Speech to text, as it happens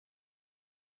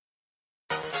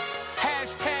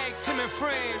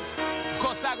friends. Of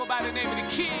course, I go by the name of the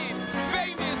Kid,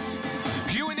 famous.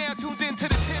 You and now tuned into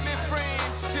the Tim and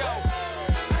Friends show.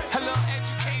 Hello,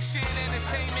 education,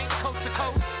 entertainment, coast to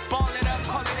coast. Ball it up,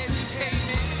 call it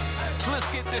entertainment. Let's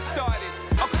get this started.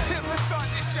 Uncle Tim, let's start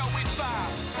this show in 5,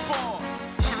 4,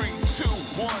 3,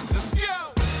 2, 1. Let's go.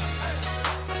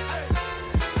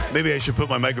 Maybe I should put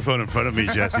my microphone in front of me,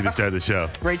 Jesse, to start the show.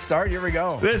 Great start. Here we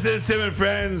go. This is Tim and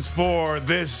Friends for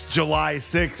this July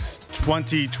 6,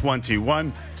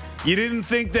 2021. You didn't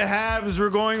think the Habs were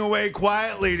going away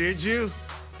quietly, did you?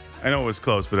 I know it was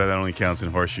close, but that only counts in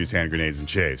horseshoes, hand grenades, and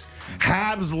shaves.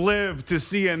 Habs live to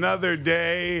see another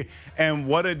day, and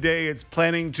what a day it's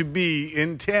planning to be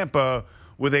in Tampa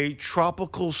with a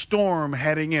tropical storm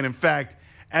heading in. In fact,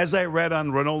 as I read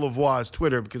on Renaud Lavoie's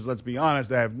Twitter, because let's be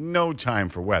honest, I have no time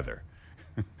for weather.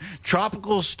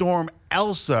 Tropical storm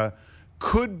Elsa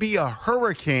could be a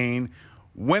hurricane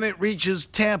when it reaches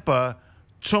Tampa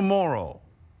tomorrow.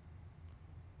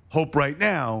 Hope right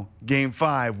now, Game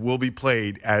 5 will be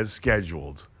played as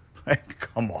scheduled.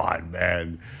 Come on,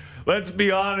 man. Let's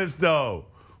be honest, though.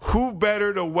 Who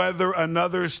better to weather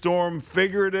another storm,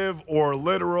 figurative or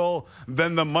literal,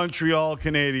 than the Montreal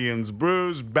Canadiens?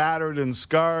 Bruised, battered, and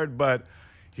scarred, but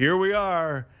here we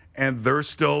are, and they're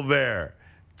still there.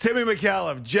 Timmy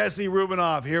McAuliffe, Jesse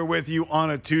Rubinoff here with you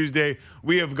on a Tuesday.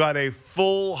 We have got a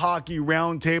full hockey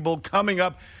roundtable coming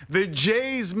up. The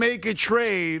Jays make a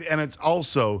trade, and it's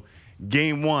also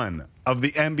Game 1 of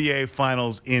the NBA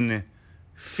Finals in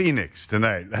Phoenix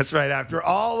tonight. That's right. After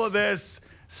all of this,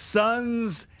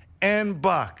 Suns and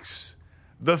Bucks,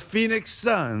 the Phoenix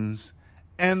Suns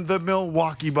and the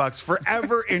Milwaukee Bucks,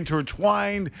 forever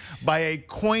intertwined by a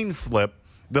coin flip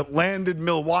that landed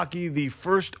Milwaukee the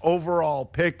first overall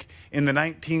pick in the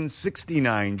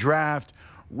 1969 draft,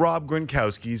 Rob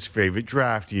Gronkowski's favorite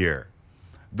draft year.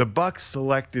 The Bucks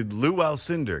selected Lou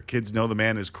Alcindor. Kids know the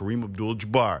man as Kareem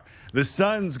Abdul-Jabbar. The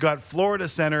Suns got Florida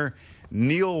center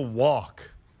Neil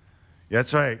Walk.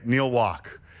 That's right, Neil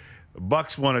Walk. The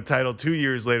Bucks won a title 2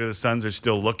 years later. The Suns are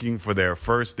still looking for their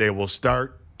first. They will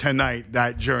start tonight,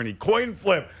 that journey. Coin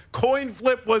flip. Coin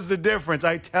flip was the difference.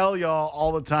 I tell y'all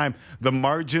all the time, the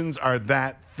margins are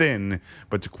that thin.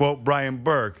 But to quote Brian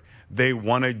Burke, they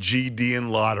won a GD in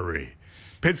lottery.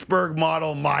 Pittsburgh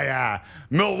model, my ass.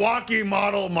 Milwaukee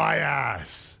model, my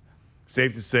ass.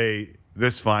 Safe to say,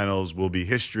 this finals will be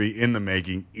history in the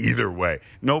making either way.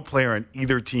 No player on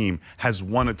either team has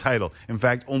won a title. In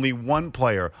fact, only one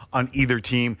player on either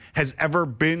team has ever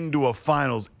been to a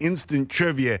finals. Instant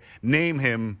trivia. Name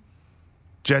him.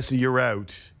 Jesse, you're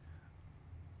out.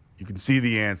 You can see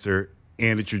the answer,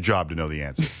 and it's your job to know the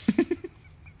answer.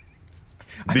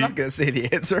 I'm not going to say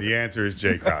the answer. The answer is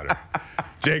Jay Crowder.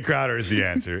 Jay Crowder is the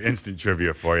answer. Instant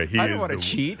trivia for you. He I don't is want to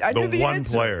cheat. I the knew the one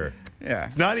answer. player. Yeah.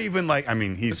 It's not even like, I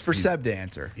mean, It's for Seb to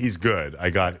answer. He's good.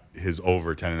 I got his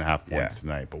over 10.5 points Yeah.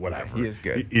 tonight, but whatever. He is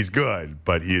good. He's good,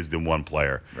 but he is the one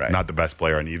player, Right. not the best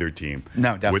player on either team.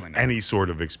 No, definitely with not. any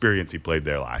sort of experience he played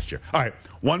there last year. All right,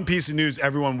 one piece of news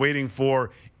everyone waiting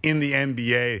for in the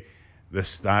NBA, the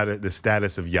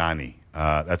status of Yanni.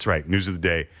 That's right, news of the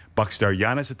day. Buck star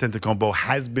Giannis Antetokounmpo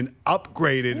has been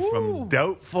upgraded from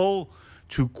doubtful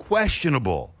to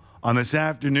questionable on this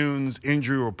afternoon's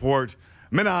injury report.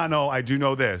 Minano, I do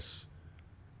know this.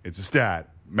 It's a stat.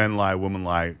 Men lie, women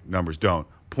lie, numbers don't.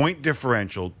 Point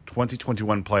differential,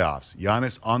 2021 playoffs.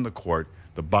 Giannis on the court,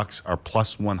 the Bucks are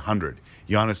plus 100.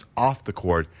 Giannis off the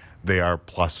court, they are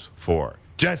plus 4.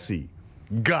 Jesse,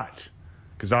 gut,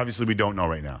 because obviously we don't know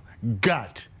right now.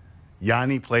 Gut,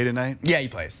 Yanni play tonight? Yeah, he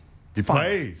plays. He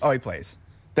plays. Oh, he plays.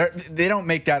 They don't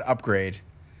make that upgrade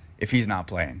if he's not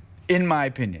playing, in my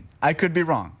opinion. I could be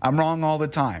wrong. I'm wrong all the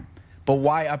time. But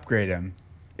why upgrade him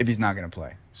if he's not going to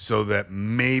play? So that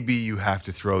maybe you have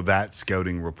to throw that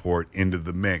scouting report into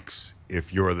the mix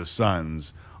if you're the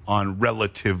Suns on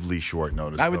relatively short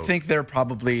notice. I would think they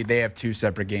have two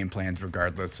separate game plans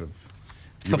regardless of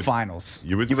it's the finals.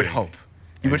 You would hope.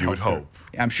 You would hope.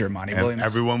 I'm sure Monty And Williams.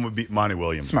 everyone would be Monty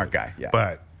Williams. Smart would. guy, yeah.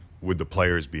 But would the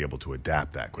players be able to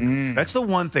adapt that quickly? That's the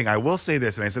one thing. I will say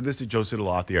this, and I said this to Joe Siddle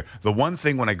off the air. The one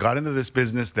thing when I got into this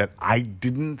business that I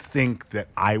didn't think that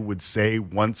I would say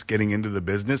once getting into the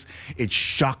business, it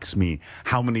shocks me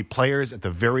how many players at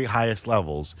the very highest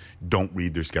levels don't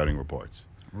read their scouting reports.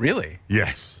 Really?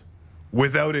 Yes.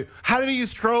 Without it, how do you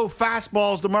throw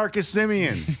fastballs to Marcus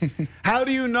Simeon? How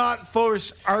do you not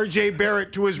force RJ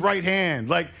Barrett to his right hand?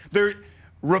 Like, they're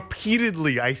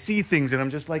repeatedly, I see things and I'm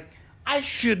just like, I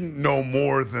shouldn't know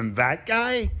more than that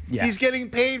guy. Yeah. He's getting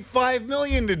paid $5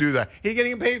 million to do that. He's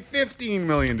getting paid $15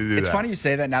 million to do that. It's funny you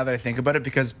say that now that I think about it,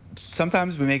 because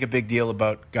sometimes we make a big deal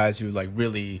about guys who like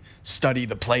really study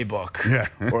the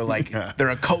playbook, or like they're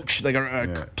a coach, like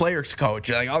a player's coach,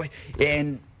 like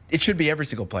and it should be every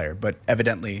single player, but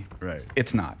evidently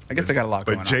it's not. I guess they got a lot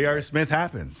going on. But J.R. Smith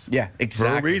happens. Yeah,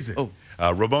 exactly. For a reason.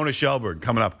 Ramona Shelburne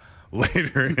coming up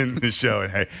later in the show.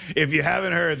 And hey, if you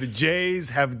haven't heard, the Jays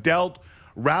have dealt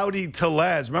Rowdy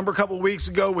Tellez. Remember a couple of weeks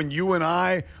ago when you and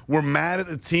I were mad at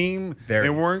the team? They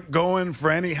weren't going for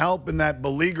any help in that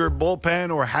beleaguered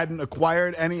bullpen, or hadn't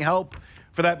acquired any help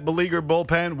for that beleaguered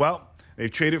bullpen? Well,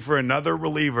 they've traded for another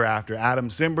reliever after Adam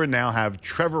Simber. Now have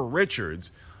Trevor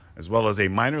Richards, as well as a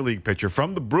minor league pitcher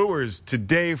from the Brewers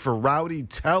today for Rowdy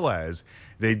Tellez.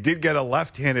 They did get a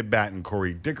left-handed bat in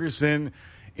Corey Dickerson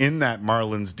in that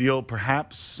Marlins deal.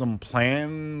 Perhaps some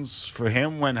plans for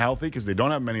him when healthy, because they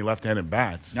don't have many left-handed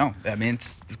bats. No, I mean,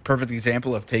 it's the perfect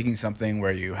example of taking something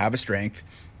where you have a strength.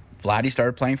 Vladdy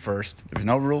started playing first. There's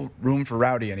no real room for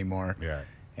Rowdy anymore. Yeah.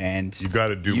 And you got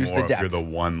to do more if you're the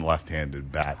one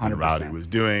left-handed bat that Rowdy was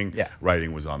doing. Yeah.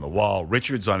 Writing was on the wall.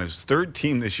 Richards on his third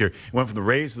team this year. He went from the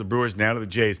Rays to the Brewers, now to the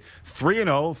Jays. 3-0,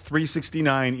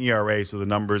 3.69 ERA, so the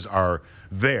numbers are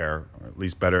there, or at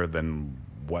least better than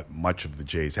what much of the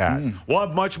Jays has. We'll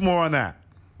have much more on that.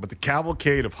 But the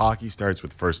cavalcade of hockey starts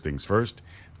with first things first.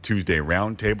 Tuesday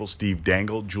roundtable, Steve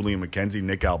Dangle, Julian McKenzie,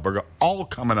 Nick Alberga, all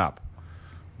coming up.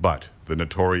 But the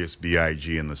notorious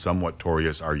B.I.G. and the somewhat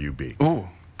torious R.U.B. Ooh.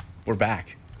 We're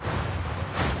back.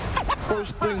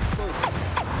 First things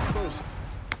first.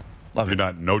 Love You're it.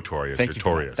 not notorious, Thank you're you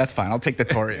for that. torious. That's fine. I'll take the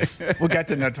Torious. We'll get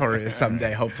to Notorious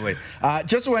someday, hopefully.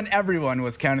 Just when everyone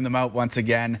was counting them out once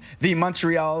again, the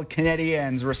Montreal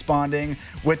Canadiens responding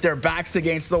with their backs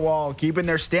against the wall, keeping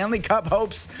their Stanley Cup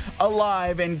hopes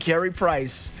alive. And Carey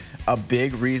Price, a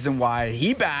big reason why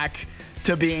he back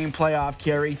to being playoff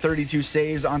Carey, 32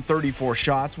 saves on 34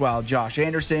 shots, while Josh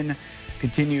Anderson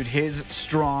continued his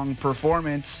strong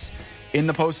performance in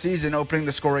the postseason, opening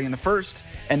the scoring in the first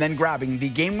and then grabbing the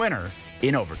game winner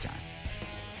in overtime.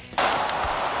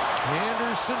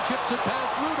 Anderson chips it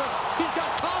past Ruda. He's got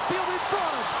Caulfield in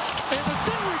front. And the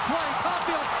centering play.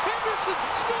 Caulfield. Anderson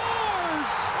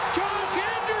scores! Josh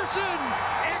Anderson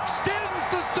extends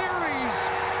the series.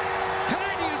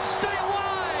 Canadians stay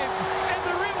alive. And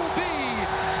the it will be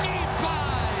Game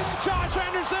 5. Josh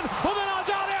Anderson with an out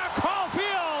there.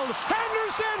 Caulfield.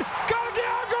 Anderson.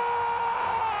 Gardner goal!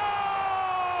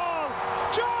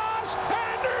 Josh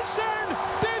Anderson.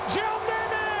 Did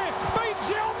Gildene beat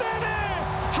Gildene?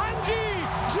 Hanji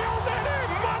Gildene.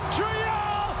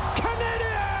 Montreal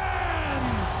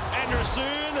Canadiens.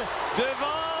 Anderson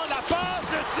devant la passe,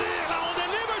 le tir, la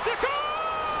rondelle libre, c'est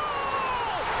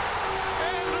goal!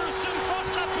 Anderson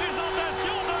force la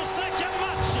présentation d'un 5e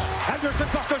match. Anderson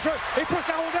porte le jeu et pousse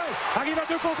la rondelle. Arrive à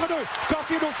 2 contre 2.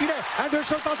 Caulfield au filet.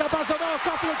 Anderson tente la passe devant.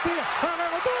 Caulfield tire. Arrêt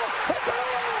retour. Et goal!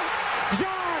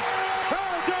 Josh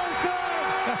Anderson!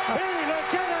 Et le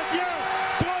Canadien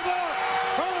provoque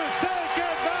un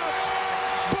 5e match.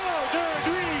 Ball de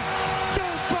nuit.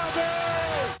 Tampa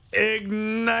Bay.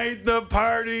 Ignite the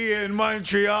party in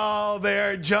Montreal. They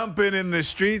are jumping in the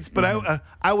streets, but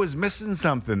I was missing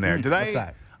something there. Did What's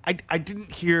that? I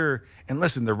didn't hear. And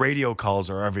listen, the radio calls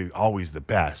are always the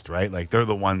best, right? Like they're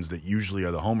the ones that usually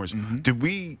are the homers. Did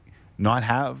we not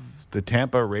have the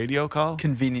Tampa radio call?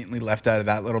 Conveniently left out of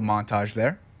that little montage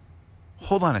there.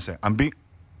 Hold on a second.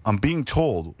 I'm being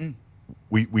told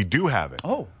we do have it.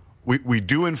 Oh. We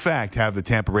do in fact have the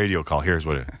Tampa radio call. Here's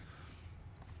what it is.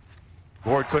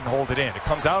 Ward couldn't hold it in. It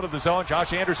comes out of the zone.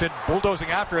 Josh Anderson bulldozing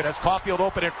after it as Caulfield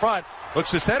open in front.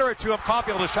 Looks to center it to him.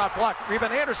 Caulfield, a shot blocked.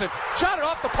 Rebound Anderson. Shot it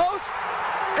off the post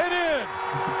and in.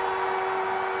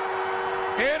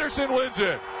 Anderson wins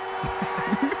it.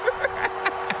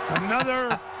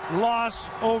 Another loss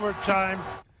overtime.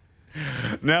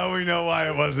 Now we know why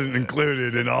it wasn't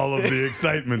included in all of the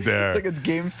excitement there. It's like it's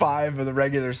game 5 of the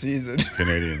regular season.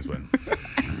 Canadians win.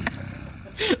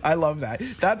 I love that.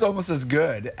 That's almost as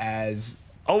good as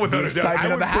Oh, without the a doubt.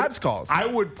 excitement of the put- Habs calls. I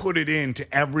would put it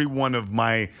into every one of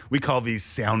my, we call these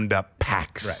sound up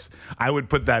packs. Right. I would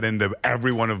put that into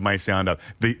every one of my sound up.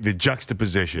 The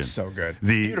juxtaposition. So good.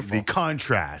 The Beautiful.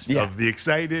 contrast Yeah. of the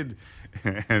excited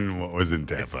and what was in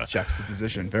Tampa.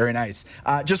 Juxtaposition. Very nice.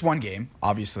 Just one game,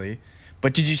 obviously.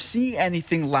 But did you see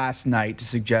anything last night to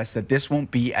suggest that this won't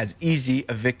be as easy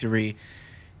a victory?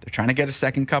 They're trying to get a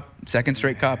second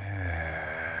straight cup.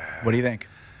 What do you think?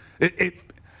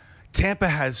 Tampa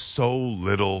has so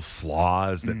little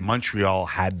flaws that Montreal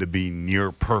had to be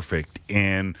near perfect.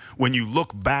 And when you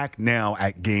look back now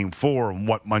at Game 4 and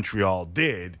what Montreal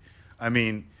did, I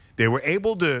mean, they were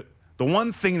able to. The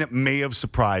one thing that may have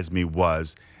surprised me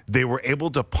was they were able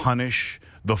to punish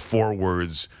the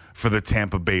forwards for the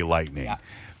Tampa Bay Lightning. Yeah.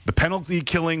 The penalty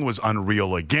killing was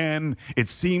unreal again. It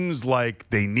seems like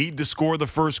they need to score the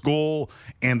first goal,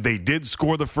 and they did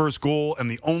score the first goal. And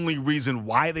the only reason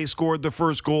why they scored the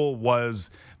first goal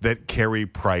was that Carey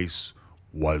Price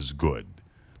was good.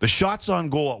 The shots on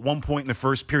goal at one point in the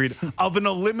first period of an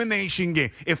elimination game.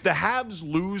 If the Habs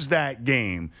lose that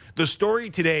game, the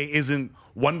story today isn't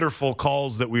wonderful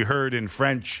calls that we heard in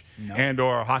French and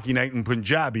or Hockey Night in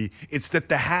Punjabi. It's that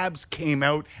the Habs came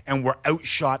out and were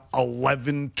outshot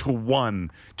 11-1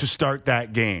 to start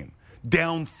that game.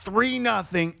 Down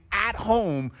 3-0 at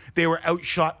home, they were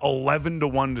outshot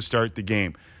 11-1 to start the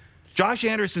game. Josh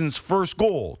Anderson's first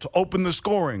goal to open the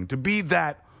scoring, to be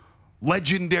that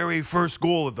legendary first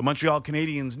goal that the Montreal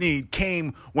Canadiens need,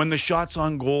 came when the shots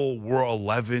on goal were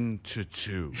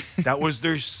 11-2. That was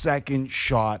their second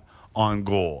shot on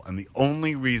goal. And the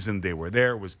only reason they were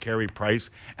there was Carey Price.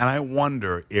 And I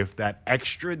wonder if that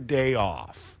extra day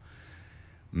off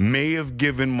may have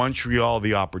given Montreal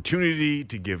the opportunity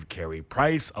to give Carey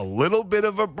Price a little bit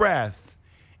of a breath,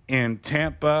 and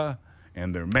Tampa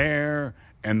and their mayor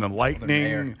and the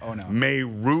Lightning may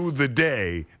rue the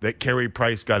day that Carey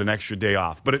Price got an extra day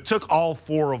off. But it took all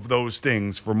four of those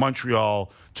things for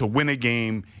Montreal to win a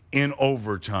game in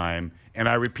overtime. And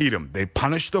I repeat them. They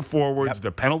punished the forwards.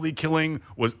 The penalty killing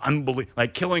was unbelievable.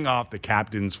 Like killing off the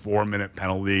captain's 4-minute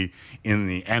penalty in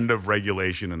the end of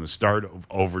regulation and the start of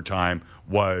overtime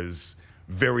was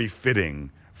very fitting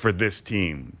for this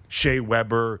team. Shea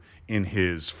Weber, in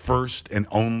his first and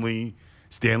only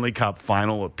Stanley Cup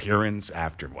final appearance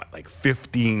after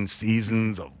 15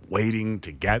 seasons of waiting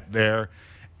to get there,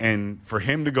 and for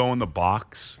him to go in the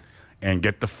box and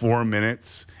get the 4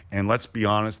 minutes, and let's be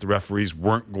honest, the referees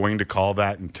weren't going to call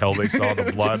that until they saw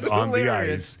the blood on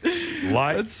hilarious. the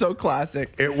ice. That's so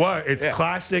classic. It's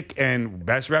classic, and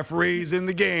best referees in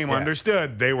the game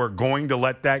understood they were going to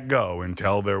let that go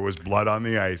until there was blood on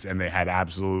the ice, and they had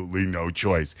absolutely no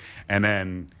choice. And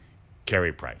then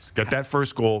Carey Price got that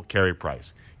first goal. Carey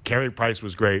Price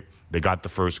was great. They got the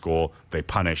first goal. They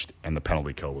punished, and the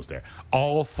penalty kill was there.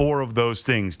 All four of those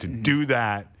things, to do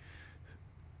that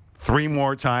 3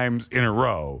 more times in a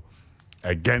row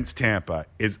against Tampa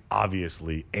is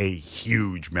obviously a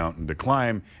huge mountain to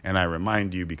climb. And I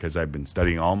remind you, because I've been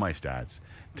studying all my stats,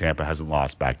 Tampa hasn't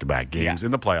lost back-to-back games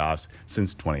in the playoffs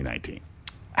since 2019.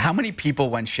 How many people,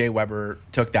 when Shea Weber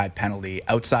took that penalty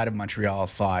outside of Montreal,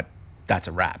 thought that's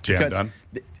a wrap? Jam done.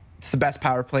 It's the best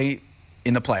power play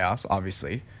in the playoffs,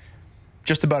 obviously.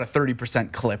 Just about a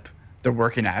 30% clip they're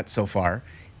working at so far.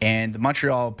 And the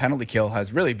Montreal penalty kill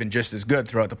has really been just as good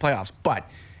throughout the playoffs. But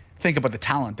think about the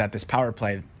talent that this power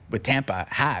play with Tampa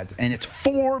has. And it's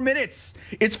 4 minutes.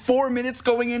 It's 4 minutes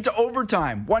going into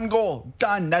overtime. 1 goal.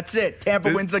 Done. That's it.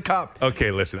 Tampa wins the cup. Okay,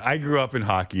 listen. I grew up in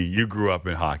hockey. You grew up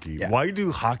in hockey. Yeah. Why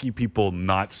do hockey people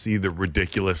not see the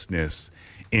ridiculousness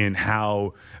in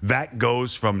how that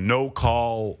goes from no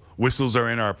call, whistles are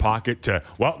in our pocket, to,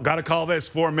 well, got to call this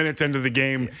 4 minutes into the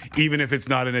game, even if it's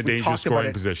not in a dangerous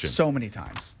scoring position? So many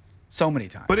times. So many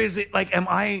times. But is it like,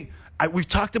 we've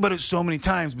talked about it so many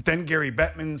times, but then Gary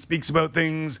Bettman speaks about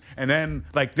things, and then,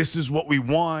 this is what we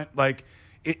want.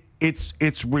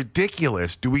 It's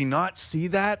ridiculous. Do we not see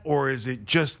that? Or is it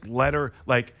just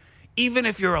even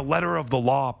if you're a letter of the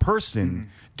law person,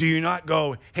 do you not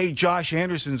go, hey, Josh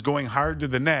Anderson's going hard to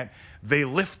the net. They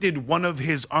lifted one of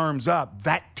his arms up.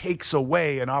 That takes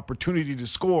away an opportunity to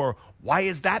score. Why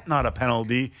is that not a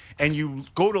penalty? And you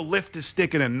go to lift a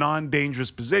stick in a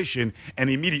non-dangerous position, and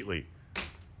immediately,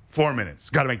 4 minutes.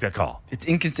 Got to make that call. It's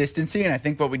inconsistency, and I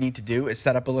think what we need to do is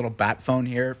set up a little bat phone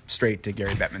here straight to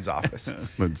Gary Bettman's office.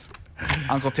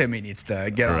 Uncle Timmy needs to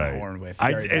get on the horn with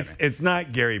Gary Bettman. It's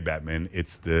not Gary Bettman.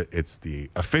 It's the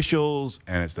officials,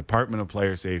 and it's Department of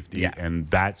Player Safety, and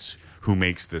that's who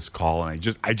makes this call.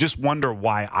 And I just wonder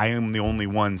why I am the only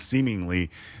one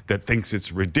seemingly that thinks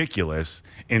it's ridiculous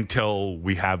until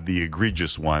we have the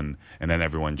egregious one, and then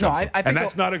everyone jumps. I think and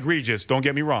that's not egregious. Don't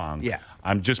get me wrong. Yeah.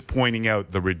 I'm just pointing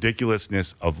out the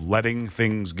ridiculousness of letting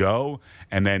things go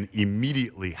and then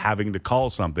immediately having to call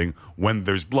something when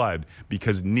there's blood,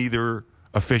 because neither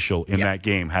official in that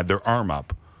game had their arm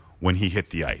up when he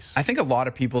hit the ice. I think a lot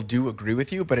of people do agree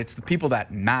with you, but it's the people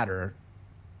that matter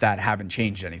that haven't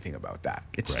changed anything about that.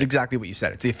 It's exactly what you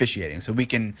said. It's the officiating. So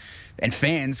and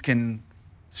fans can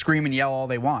scream and yell all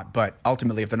they want, but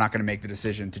ultimately, if they're not going to make the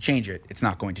decision to change it, it's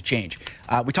not going to change.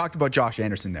 We talked about Josh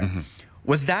Anderson there.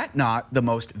 Was that not the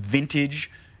most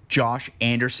vintage Josh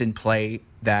Anderson play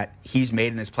that he's made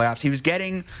in this playoffs. He was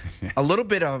getting a little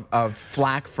bit of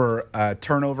flack for a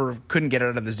turnover, couldn't get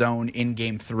out of the zone in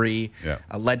Game 3,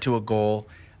 led to a goal.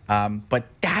 But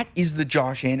that is the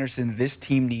Josh Anderson this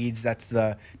team needs. That's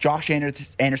the Josh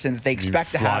Anderson that they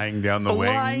expect to have. Flying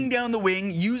down the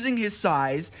wing, using his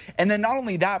size. And then not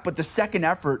only that, but the second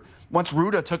effort, once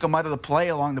Ruda took him out of the play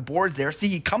along the boards there,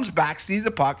 he comes back, sees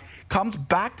the puck, comes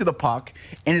back to the puck,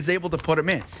 and is able to put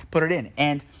it in.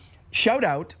 And shout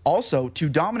out also to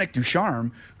Dominic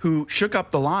Ducharme, who shook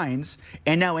up the lines,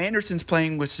 and now Anderson's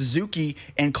playing with Suzuki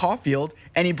and Caulfield,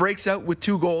 and he breaks out with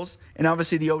 2 goals, and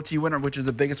obviously the OT winner, which is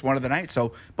the biggest one of the night.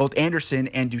 So both Anderson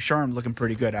and Ducharme looking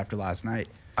pretty good after last night.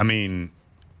 I mean,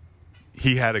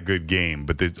 he had a good game,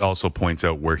 but it also points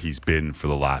out where he's been for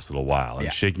the last little while.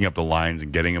 And shaking up the lines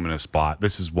and getting him in a spot.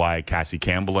 This is why Cassie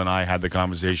Campbell and I had the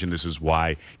conversation. This is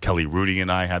why Kelly Rudy and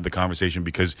I had the conversation,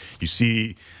 because you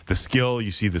see the skill,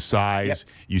 you see the size,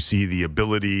 you see the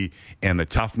ability and the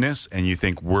toughness, and you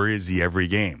think, where is he every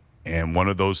game? And one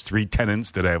of those 3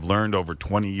 tenets that I've learned over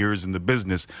 20 years in the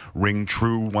business ring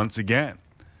true once again,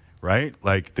 right?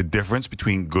 Like, the difference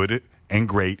between good and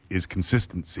great is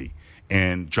consistency.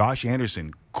 And Josh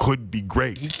Anderson could be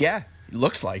great. He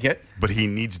looks like it. But he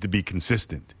needs to be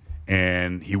consistent.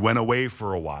 And he went away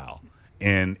for a while.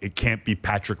 And it can't be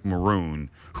Patrick Maroon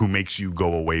who makes you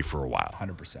go away for a while.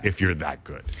 100%. If you're that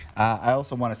good. I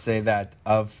also want to say that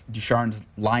of Ducharme's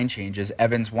line changes,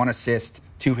 Evans 1 assist,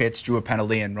 2 hits, drew a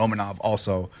penalty, and Romanov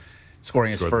also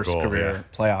scoring his first career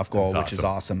playoff goal, which is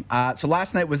awesome. So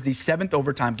last night was the 7th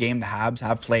overtime game the Habs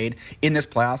have played in this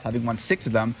playoffs, having won 6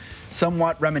 of them,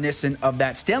 somewhat reminiscent of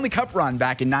that Stanley Cup run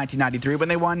back in 1993 when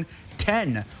they won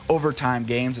 10 overtime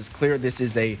games. It's clear this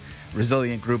is a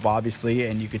resilient group, obviously,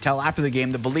 and you could tell after the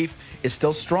game the belief is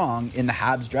still strong in the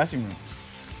Habs dressing room.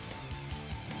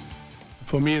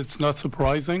 For me, it's not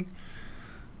surprising.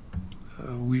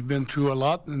 We've been through a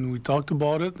lot, and we talked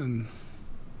about it, and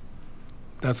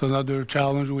that's another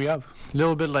challenge we have. A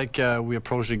little bit like we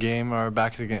approach the game, our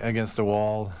backs against the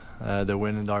wall, the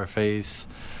wind in our face,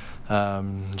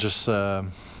 just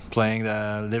playing,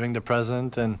 living the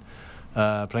present, and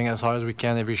playing as hard as we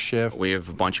can every shift. We have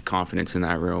a bunch of confidence in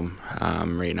that room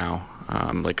right now.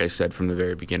 Like I said from the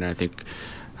very beginning, I think,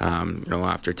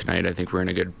 after tonight, I think we're in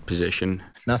a good position.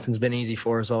 Nothing's been easy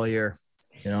for us all year.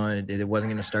 It wasn't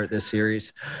going to start this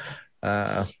series.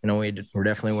 We're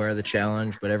definitely aware of the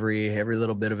challenge, but every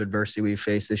little bit of adversity we've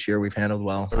faced this year, we've handled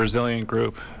well. A resilient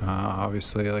group,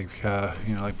 obviously,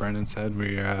 like Brendan said,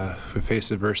 we faced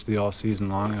adversity all season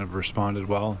long and have responded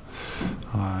well,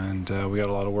 and we got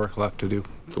a lot of work left to do.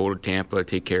 Go to Tampa,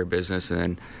 take care of business,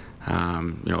 and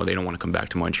then they don't want to come back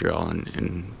to Montreal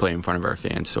and play in front of our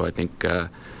fans. So I think we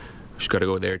just got to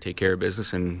go there, take care of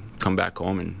business, and come back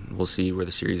home, and we'll see where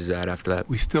the series is at after that.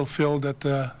 We still feel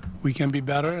that we can be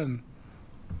better, and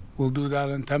we'll do that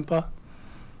in Tampa.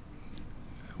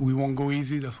 We won't go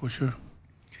easy, that's for sure.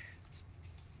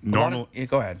 Go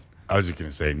ahead. I was just going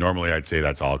to say, normally I'd say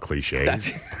that's all cliche. Is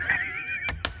that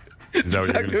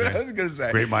exactly what you're what I was going to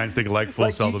say. Great minds think alike,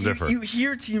 fools seldom differ. You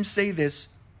hear teams say this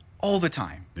all the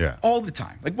time. Yeah. All the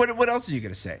time. Like, what else are you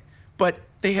going to say? But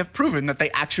they have proven that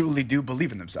they actually do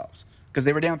believe in themselves. Because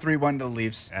they were down 3-1 to the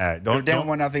Leafs. They were down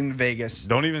 1-0 to Vegas.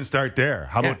 Don't even start there.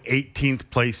 How about 18th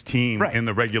place team in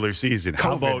the regular season?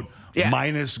 How about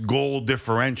minus goal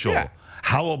differential?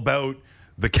 How about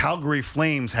the Calgary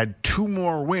Flames had 2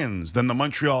 more wins than the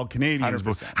Montreal Canadiens?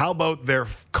 100%. How about their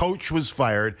coach was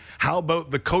fired? How about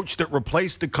the coach that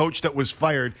replaced the coach that was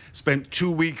fired spent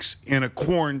 2 weeks in a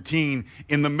quarantine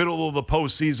in the middle of the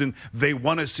postseason? They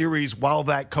won a series while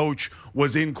that coach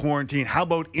was in quarantine. How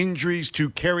about injuries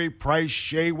to Carey Price,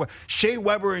 Shea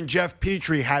Weber, and Jeff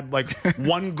Petrie had like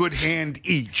one good hand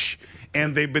each.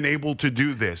 And they've been able to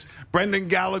do this. Brendan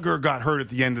Gallagher got hurt at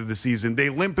the end of the season. They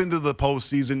limp into the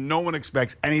postseason. No one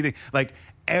expects anything. Like,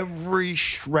 every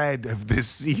shred of this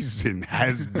season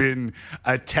has been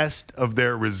a test of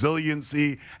their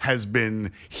resiliency, has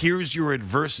been, here's your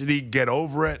adversity, get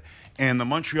over it. And the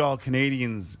Montreal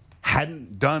Canadiens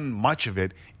hadn't done much of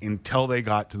it until they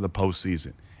got to the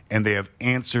postseason. And they have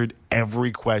answered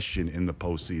every question in the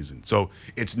postseason. So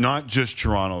it's not just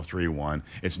Toronto 3-1.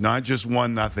 It's not just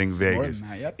 1-0 Vegas.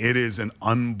 It is an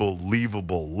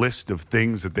unbelievable list of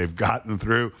things that they've gotten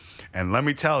through. And let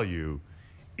me tell you,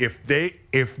 if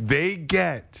they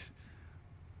get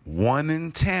one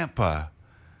in Tampa,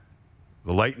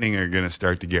 the Lightning are going to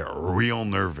start to get real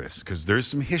nervous because there's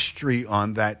some history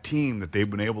on that team that they've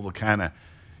been able to kind of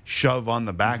shove on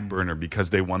the back burner because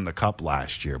they won the cup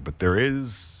last year. But there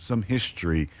is some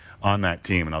history on that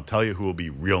team, and I'll tell you who will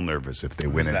be real nervous if they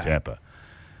win in Tampa.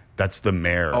 That's the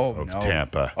mayor of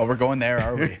Tampa. Oh, we're going there,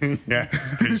 are we?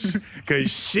 Yes, because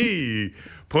she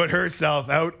put herself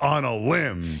out on a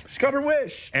limb. She got her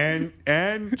wish. And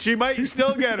she might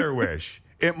still get her wish.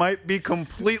 It might be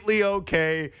completely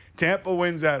okay. Tampa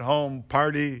wins at home,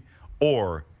 party,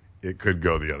 or it could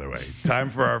go the other way. Time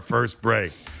for our first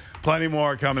break. Plenty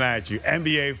more coming at you.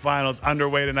 NBA Finals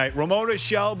underway tonight. Ramona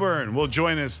Shelburne will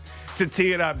join us to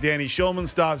tee it up. Danny Schulman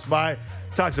stops by.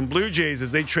 Talk some Blue Jays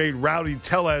as they trade Rowdy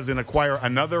Tellez and acquire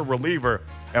another reliever.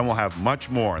 And we'll have much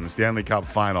more in the Stanley Cup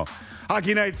Final.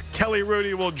 Hockey Night's Kelly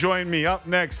Rudy will join me. Up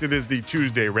next, it is the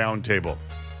Tuesday Roundtable.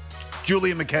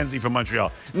 Julia McKenzie from Montreal.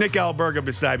 Nick Alberga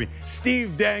beside me.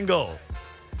 Steve Dangle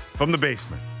from the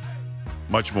basement.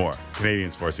 Much more.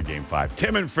 Canadians force a Game 5.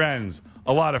 Tim and friends.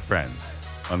 A lot of friends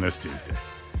on this Tuesday.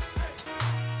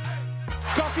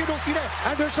 Caulfield au filet.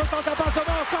 Anderson tente la passe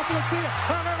devant. Caulfield tire.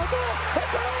 Un retour.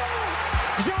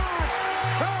 Josh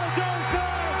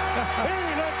Anderson.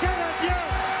 Et le Canadien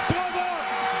provoque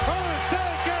un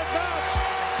 5e match.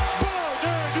 Pas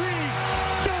de nuit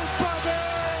de pavé.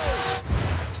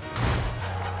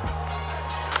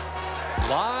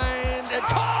 Line and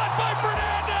caught by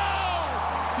Fernando.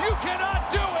 You cannot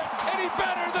do it any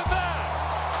better than that.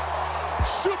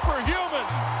 Superhuman.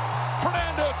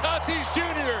 Fernando Tatis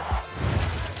Jr.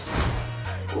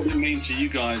 What would it mean to you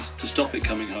guys to stop it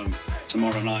coming home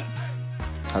tomorrow night?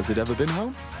 Has it ever been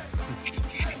home?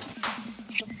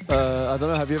 I don't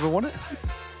know. Have you ever won it?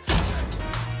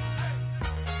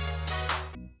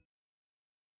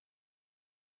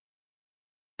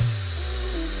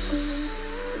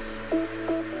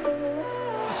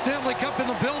 Stanley Cup in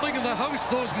the building, in the house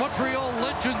those Montreal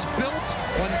legends built.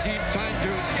 One team trying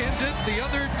to end it, the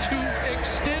other to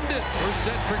extend it. We're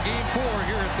set for Game 4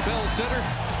 here at the Bell Center.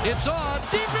 It's on,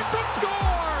 deep in front,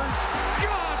 scores!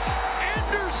 Josh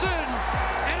Anderson!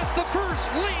 And it's the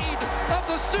first lead of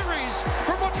the series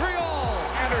for Montreal.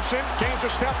 Anderson gains a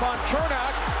step on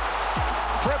Chernak.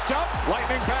 Tripped up,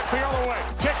 lightning back the other way.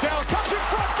 Kick down, comes in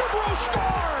front, Gaudreau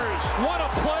scores! What a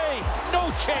play! No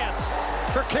chance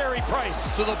for Carey Price.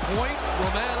 To the point,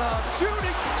 Romanov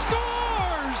shooting,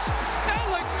 scores!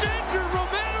 Alexander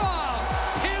Romanov,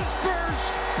 his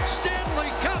first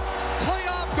Stanley Cup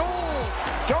playoff goal.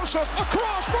 Joseph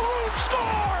across the room,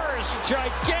 scores!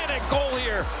 Gigantic goal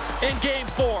here in Game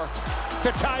 4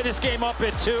 to tie this game up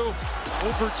at 2.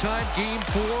 Overtime, Game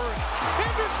 4.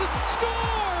 Henderson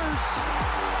scores!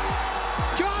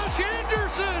 Josh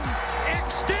Anderson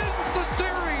extends the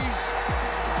series.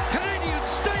 Canadians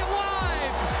stay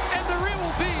alive, and there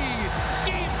will be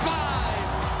Game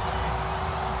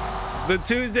 5. The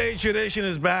Tuesday tradition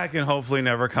is back and hopefully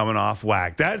never coming off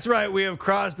whack. That's right. We have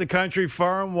crossed the country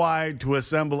far and wide to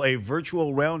assemble a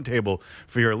virtual roundtable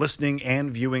for your listening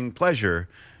and viewing pleasure,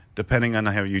 depending on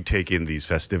how you take in these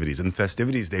festivities. And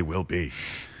festivities they will be.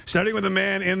 Starting with a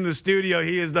man in the studio.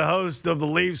 He is the host of the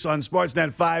Leafs on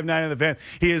Sportsnet 590 The Fan.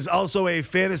 He is also a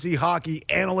fantasy hockey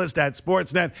analyst at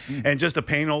Sportsnet and just a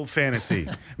plain old fantasy.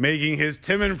 Making his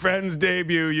Tim and Friends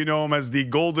debut, you know him as the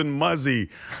Golden Muzzy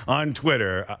on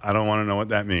Twitter. I don't want to know what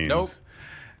that means. Nope.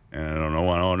 And I don't know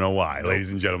why. Nope.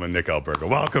 Ladies and gentlemen, Nick Alberga.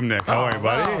 Welcome, Nick. How are you,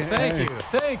 buddy? Wow, thank you.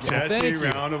 Jesse, thank you.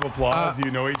 Round of applause. You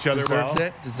know each other well.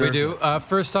 We do.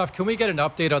 First off, can we get an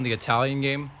update on the Italian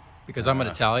game? Because I'm an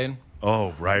Italian.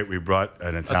 Oh, right. We brought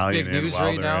an Italian in while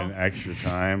right they're now. in extra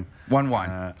time.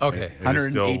 1-1. Okay.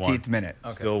 118th minute.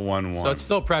 Okay. Still 1-1. So it's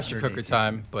still pressure cooker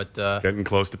time, but... Getting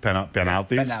close to penalties?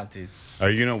 Penalties. Are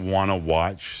you going to want to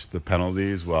watch the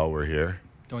penalties while we're here?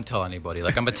 Don't tell anybody.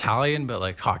 Like, I'm Italian, but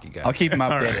like hockey guy. I'll keep him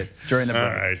updated during the break.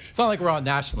 All right. It's not like we're on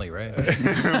nationally, right?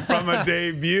 From a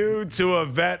debut to a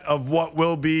vet of what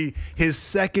will be his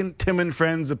second Tim and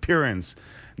Friends appearance.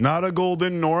 Not a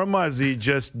Golden nor a Muzzy,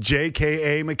 just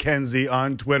JKA McKenzie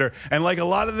on Twitter. And like a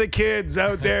lot of the kids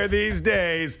out there these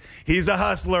days, he's a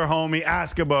hustler, homie.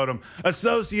 Ask about him.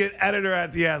 Associate editor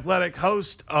at The Athletic,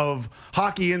 host of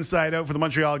Hockey Inside Out for the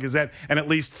Montreal Gazette, and at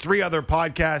least 3 other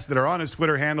podcasts that are on his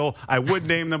Twitter handle. I would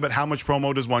name them, but how much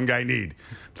promo does one guy need?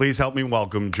 Please help me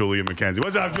welcome Julian McKenzie.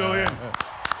 What's up, Julian?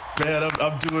 Man,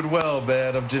 I'm doing well,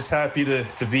 man. I'm just happy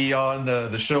to be on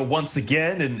the show once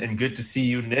again, and good to see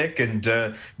you, Nick, and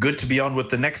good to be on with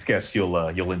the next guest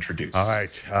you'll introduce. All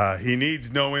right. He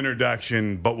needs no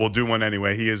introduction, but we'll do one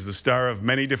anyway. He is the star of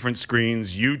many different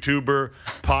screens, YouTuber,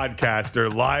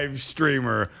 podcaster, live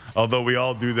streamer, although we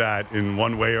all do that in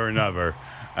one way or another.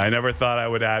 I never thought I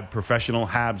would add professional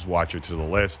Habs watcher to the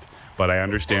list, but I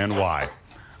understand why.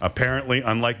 Apparently,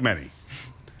 unlike many.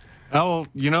 Oh,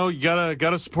 you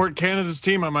gotta support Canada's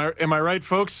team. Am I right,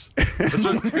 folks? That's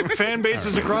what fan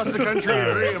bases across the country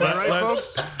agree. Am I right,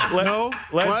 folks?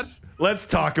 Let's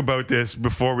talk about this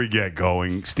before we get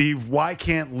going. Steve, why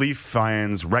can't Leaf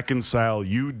fans reconcile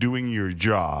you doing your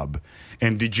job?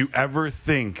 And did you ever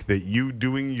think that you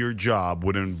doing your job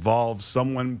would involve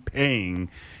someone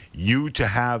paying you to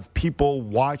have people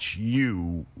watch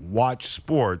you watch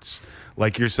sports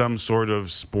like you're some sort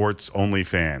of sports-only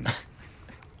fans?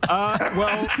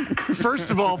 Well,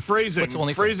 first of all, phrasing.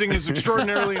 Phrasing is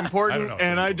extraordinarily important,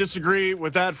 I disagree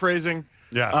with that phrasing.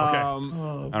 Yeah, okay.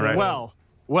 All right.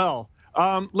 Well,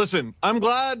 listen, I'm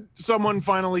glad someone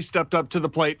finally stepped up to the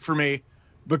plate for me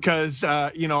because,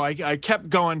 I kept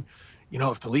going,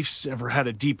 if the Leafs ever had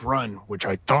a deep run, which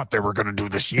I thought they were going to do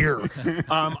this year,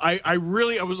 I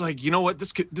was like, you know what,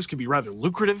 this could be rather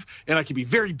lucrative, and I could be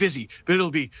very busy, but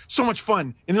it'll be so much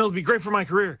fun, and it'll be great for my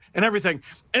career and everything.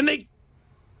 And Lucy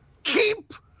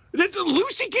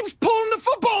keeps pulling the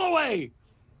football away.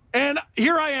 And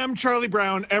here I am, Charlie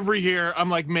Brown, every year. I'm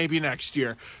like, maybe next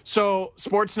year. So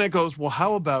Sportsnet goes, well,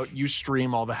 how about you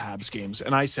stream all the Habs games?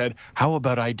 And I said, how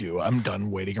about I do? I'm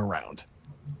done waiting around.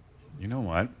 You know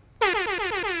what?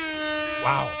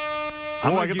 Wow.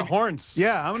 I get the horns.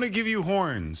 Yeah, I'm going to give you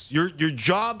horns. Your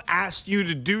job asked you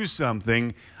to do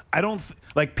something. I don't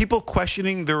like people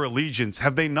questioning their allegiance.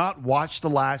 Have they not watched the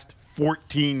last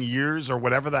 14 years or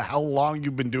whatever the hell long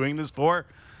you've been doing this for?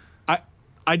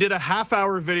 I did a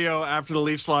half-hour video after the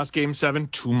Leafs lost Game 7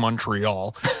 to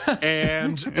Montreal,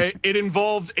 and it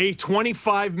involved a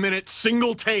 25-minute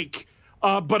single take,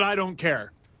 but I don't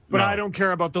care. I don't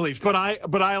care about the Leafs. But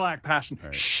I lack passion.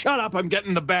 Right. Shut up! I'm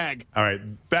getting the bag. All right,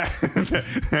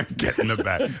 getting the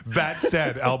bag. That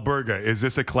said, Alberga, is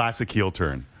this a classic heel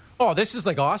turn? Oh, this is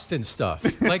like Austin stuff.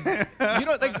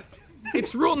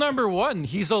 It's rule number 1.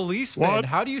 He's a Leafs fan. What?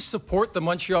 How do you support the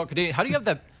Montreal Canadiens? How do you have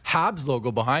that Habs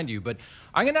logo behind you? But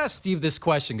I'm going to ask Steve this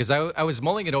question because I was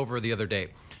mulling it over the other day.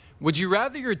 Would you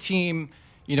rather your team,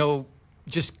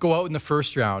 just go out in the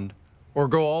first round or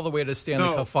go all the way to the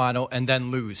Stanley Cup final and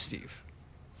then lose, Steve?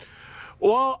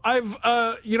 Well, I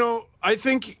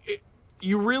think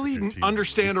you really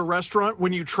understand a restaurant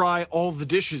when you try all the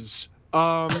dishes.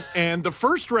 And the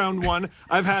first round one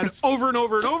I've had over and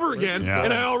over and over again,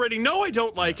 and I already know I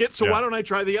don't like it, so why don't I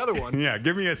try the other one? Yeah,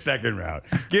 give me a second round.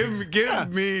 Give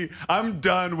me, I'm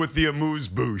done with the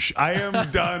amuse-bouche. I am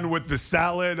done with the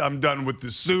salad. I'm done with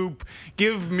the soup.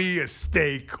 Give me a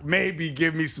steak. Maybe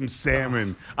give me some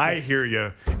salmon. I hear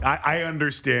you. I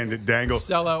understand it, Dangle.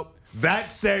 Sellout.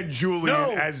 That said,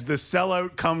 Julian, as the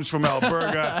sellout comes from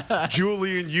Alberga,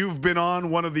 Julian, you've been on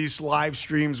one of these live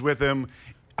streams with him.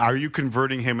 Are you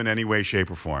converting him in any way, shape,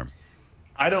 or form?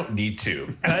 I don't need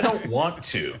to, and I don't want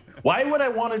to. Why would I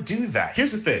want to do that?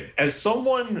 Here's the thing. As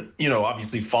someone,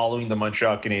 obviously following the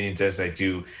Montreal Canadiens as I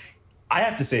do, I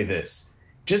have to say this.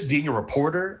 Just being a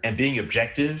reporter and being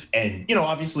objective and,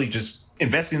 obviously just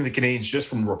investing in the Canadiens just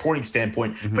from a reporting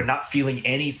standpoint, but not feeling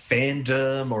any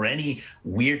fandom or any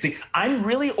weird thing. I'm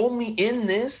really only in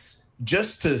this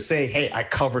just to say, hey, I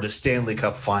covered a Stanley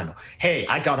Cup final. Hey,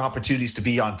 I got opportunities to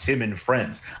be on Tim and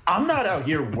Friends. I'm not out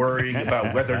here worrying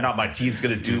about whether or not my team's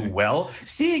going to do well.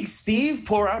 Seeing Steve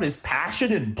pour out his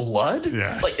passion and blood,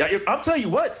 I'll tell you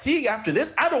what, seeing after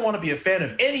this, I don't want to be a fan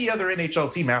of any other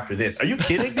NHL team after this. Are you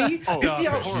kidding me? You see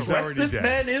how stressed this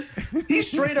man is? He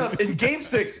straight up, in Game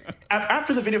 6,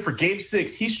 after the video for Game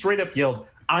 6, he straight up yelled,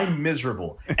 I'm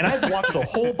miserable. And I've watched a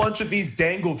whole bunch of these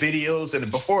Dangle videos. And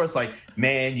before it's like,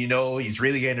 man, he's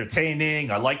really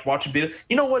entertaining. I like watching videos.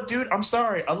 You know what, dude? I'm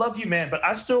sorry. I love you, man. But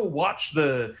I still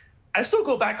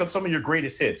go back on some of your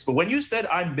greatest hits. But when you said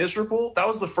I'm miserable, that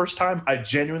was the first time I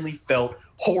genuinely felt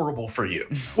horrible for you.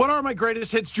 What are my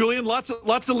greatest hits, Julian? Lots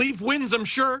of Leaf wins, I'm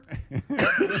sure.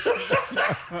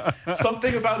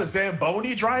 Something about a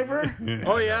Zamboni driver?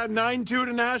 Oh, yeah, 9-2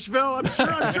 to Nashville. I'm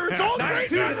sure it's all great. 9-2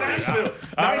 to Nashville.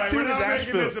 All right, we're not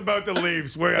making this about the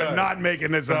Leafs. We're not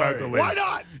making this about the Leafs. Why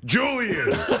not?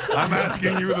 Julian, I'm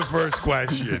asking you the first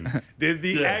question. Did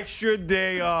the extra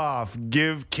day off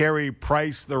give Carey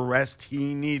Price the rest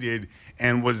he needed,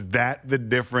 and was that the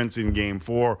difference in Game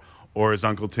 4? Or is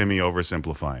Uncle Timmy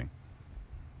oversimplifying?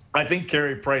 I think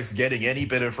Carey Price getting any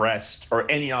bit of rest or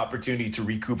any opportunity to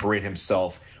recuperate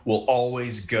himself will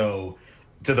always go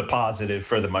to the positive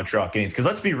for the Montreal Canadiens. Because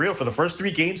let's be real, for the first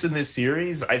 3 games in this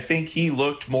series, I think he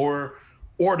looked more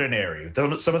ordinary.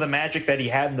 Some of the magic that he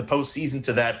had in the postseason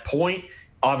to that point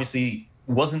obviously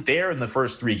wasn't there in the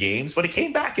first 3 games, but it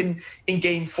came back in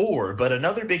Game 4. But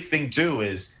another big thing, too,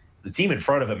 is the team in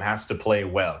front of him has to play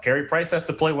well. Carey Price has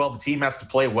to play well. The team has to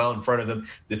play well in front of them.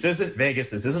 This isn't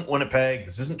Vegas. This isn't Winnipeg.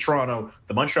 This isn't Toronto.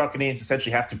 The Montreal Canadiens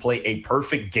essentially have to play a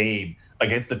perfect game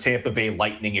against the Tampa Bay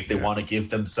Lightning if they want to give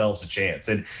themselves a chance.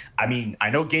 And, I mean, I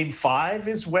know Game 5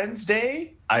 is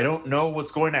Wednesday. I don't know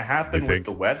what's going to happen with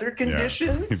the weather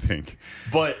conditions. Yeah, I think.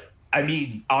 But I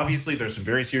mean, obviously, there's some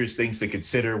very serious things to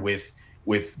consider with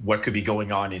what could be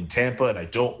going on in Tampa, and I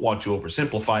don't want to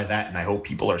oversimplify that. And I hope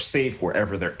people are safe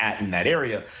wherever they're at in that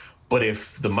area. But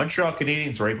if the Montreal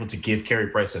Canadiens are able to give Carey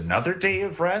Price another day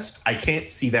of rest, I can't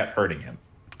see that hurting him.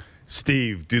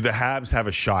 Steve, do the Habs have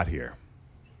a shot here?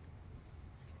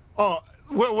 Oh,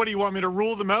 what do you want me to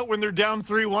rule them out when they're down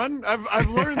 3-1? I've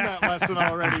learned that lesson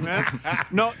already, man.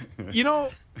 No, you know,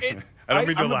 I don't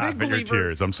mean to laugh at your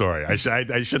tears. I'm sorry. I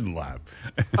shouldn't laugh.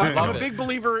 I'm a big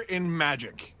believer in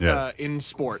magic in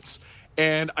sports.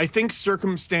 And I think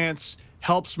circumstance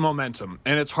helps momentum.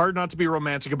 And it's hard not to be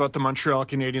romantic about the Montreal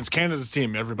Canadiens, Canada's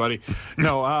team, everybody.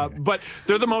 No, but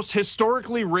they're the most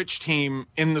historically rich team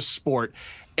in the sport.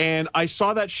 And I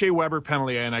saw that Shea Weber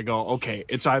penalty, and I go, okay,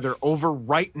 it's either over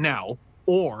right now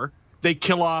or they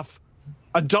kill off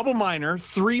a double minor,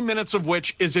 3 minutes of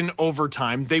which is in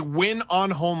overtime. They win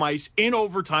on home ice in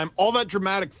overtime, all that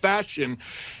dramatic fashion.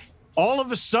 All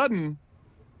of a sudden,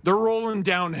 they're rolling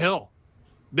downhill.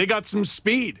 They got some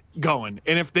speed going.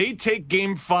 And if they take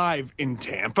game 5 in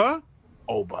Tampa,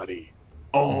 oh, buddy,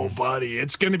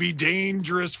 it's going to be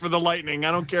dangerous for the Lightning.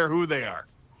 I don't care who they are.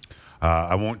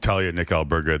 I won't tell you, Nick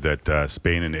Alberga, that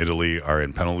Spain and Italy are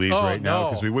in penalties right now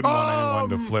because we wouldn't want anyone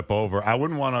to flip over. I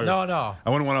wouldn't want to. No. I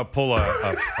wouldn't want to pull a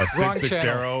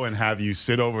 6-6-0 and have you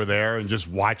sit over there and just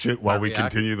watch it while we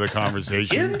continue the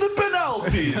conversation. In the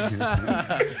penalties.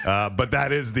 But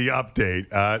that is the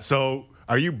update. So,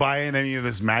 are you buying any of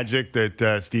this magic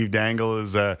that Steve Dangle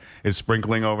is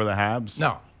sprinkling over the Habs?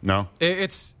 No.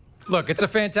 It's a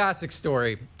fantastic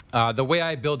story. The way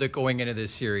I build it going into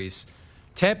this series.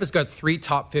 Tampa's got 3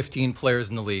 top 15 players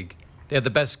in the league. They have the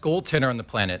best goaltender on the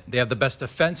planet. They have the best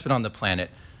defenseman on the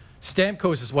planet.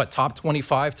 Stamkos is top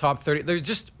 25, top 30. There's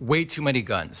just way too many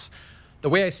guns. The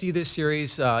way I see this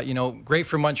series, great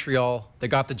for Montreal. They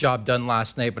got the job done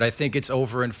last night, but I think it's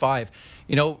over in 5.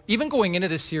 Even going into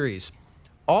this series,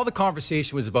 all the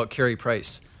conversation was about Carey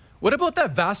Price. What about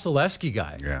that Vasilevsky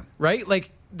guy? Yeah. Right?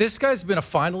 This guy's been a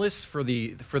finalist for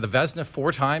the Vezina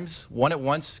 4 times, won it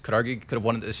once, could have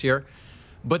won it this year.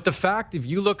 But the fact, if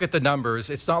you look at the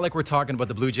numbers, it's not like we're talking about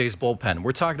the Blue Jays bullpen.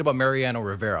 We're talking about Mariano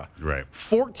Rivera. Right.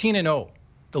 14-0,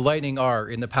 the Lightning are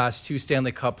in the past 2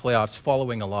 Stanley Cup playoffs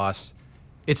following a loss.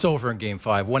 It's over in Game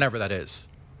 5, whenever that is.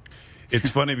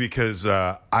 It's funny because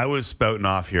I was spouting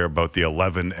off here about the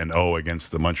 11-0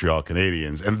 against the Montreal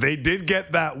Canadiens, and they did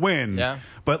get that win. Yeah.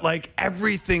 But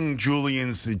everything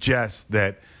Julian suggests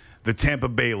that the Tampa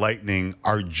Bay Lightning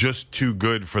are just too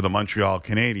good for the Montreal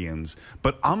Canadiens.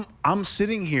 But I'm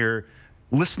sitting here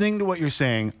listening to what you're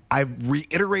saying. I've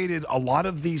reiterated a lot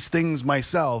of these things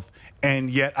myself,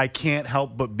 and yet I can't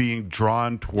help but being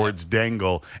drawn towards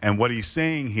Dangle and what he's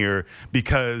saying here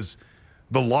because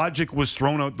the logic was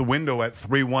thrown out the window at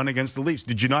 3-1 against the Leafs.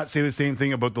 Did you not say the same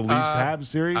thing about the Leafs-Habs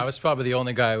series? I was probably the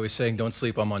only guy who was saying don't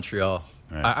sleep on Montreal.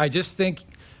 Right. I just think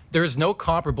there's no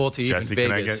comparable to Jesse,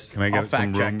 even Vegas. Can I get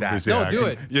some room? No, do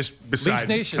it. Just beside Leafs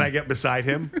Nation. Can I get beside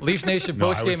him? Leafs Nation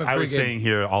post game and I pregame. was saying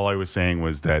here. All I was saying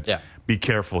was that be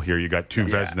careful here. You got 2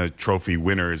 Vezina Trophy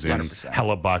winners in 100%.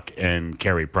 Hellebuck and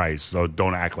Carey Price. So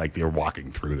don't act like you're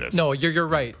walking through this. No, you're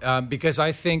right. Because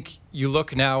I think you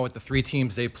look now at the 3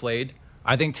 teams they played.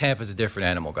 I think Tampa's a different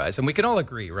animal, guys, and we can all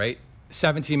agree, right?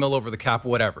 17 mil over the cap,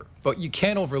 whatever. But you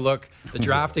can't overlook the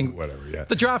drafting.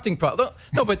 The drafting problem.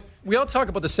 No, but we all talk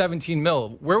about the 17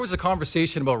 mil. Where was the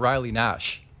conversation about Riley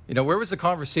Nash? Where was the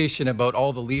conversation about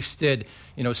all the Leafs did,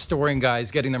 storing guys,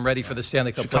 getting them ready for the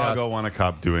Stanley Cup Chicago playoffs? won a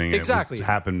cup doing it. Exactly. It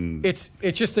happened. It's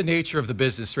just the nature of the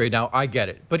business right now. I get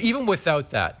it. But even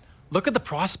without that, look at the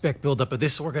prospect buildup of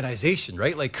this organization,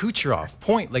 right? Like Kucherov,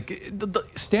 Point, the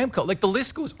Stamkos, the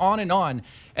list goes on.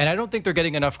 And I don't think they're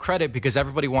getting enough credit because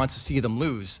everybody wants to see them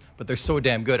lose, but they're so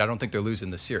damn good. I don't think they're losing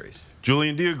this series.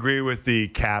 Julian, do you agree with the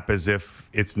cap as if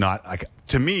it's not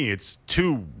to me, it's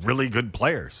 2 really good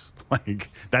players.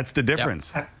 That's the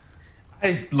difference.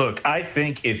 I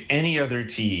think if any other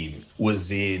team was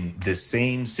in the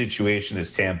same situation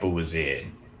as Tampa was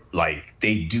in,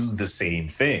 they do the same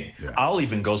thing. Yeah. I'll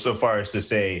even go so far as to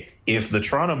say if the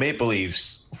Toronto Maple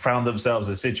Leafs found themselves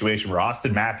in a situation where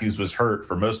Austin Matthews was hurt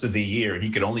for most of the year and he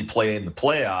could only play in the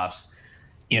playoffs,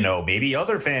 maybe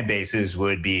other fan bases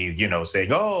would be,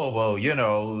 saying, oh, well,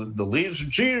 the Leafs are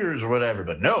cheaters or whatever.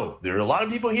 But no, there are a lot of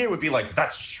people here would be like,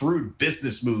 that's a shrewd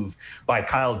business move by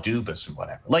Kyle Dubas and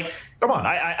whatever. Come on.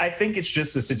 I think it's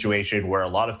just a situation where a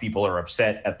lot of people are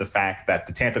upset at the fact that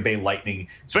the Tampa Bay Lightning,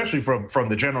 especially from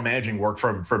the general managing work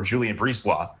from Julien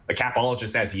Brisebois, a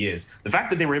capologist as he is, the fact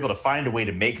that they were able to find a way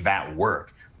to make that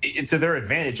work to their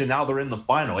advantage, and now they're in the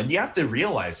final. And you have to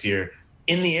realize here,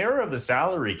 in the era of the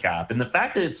salary cap and the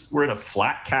fact that we're in a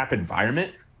flat cap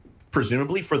environment,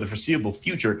 presumably for the foreseeable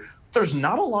future, there's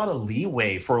not a lot of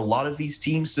leeway for a lot of these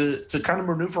teams to kind of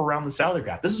maneuver around the salary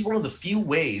cap. This is one of the few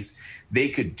ways they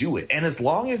could do it. And as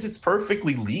long as it's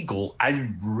perfectly legal,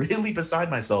 I'm really beside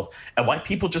myself at why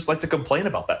people just like to complain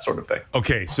about that sort of thing.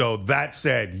 Okay, so that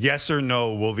said, yes or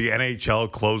no, will the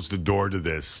NHL close the door to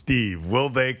this? Steve, will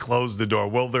they close the door?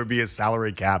 Will there be a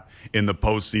salary cap in the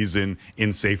postseason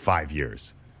in, say, 5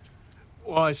 years?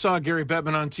 Well, I saw Gary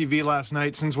Bettman on TV last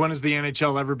night. Since when has the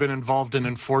NHL ever been involved in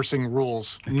enforcing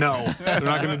rules? No, they're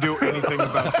not going to do anything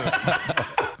about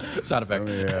this. Sound effect.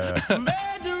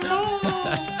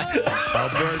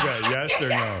 Alberta, yes or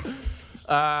no?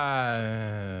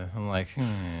 I'm like,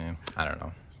 I don't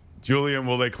know. Julian,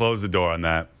 will they close the door on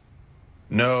that?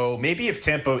 No, maybe if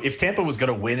Tampa was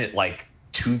going to win it like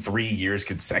 2-3 years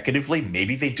consecutively,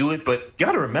 maybe they do it. But you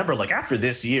got to remember, like after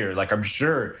this year, like I'm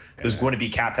sure there's going to be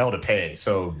cap hell to pay.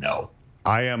 So no.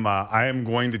 I am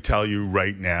going to tell you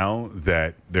right now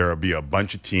that there will be a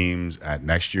bunch of teams at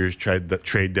next year's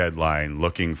trade deadline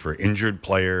looking for injured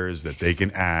players that they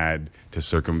can add to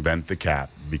circumvent the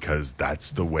cap, because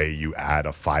that's the way you add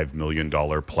a $5 million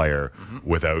player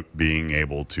without being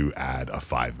able to add a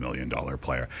 $5 million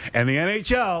player. And the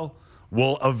NHL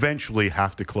will eventually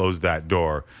have to close that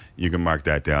door. You can mark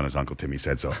that down as Uncle Timmy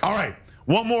said so. All right,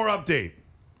 one more update.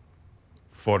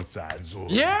 Forza Azzurri.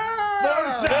 Yeah!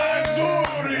 Forza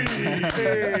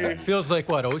Azzurri! Feels like,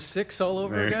 what, 06 all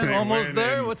over again? Almost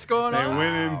there? What's going on? They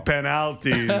win in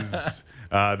penalties.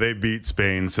 They beat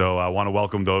Spain, so I want to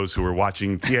welcome those who are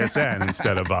watching TSN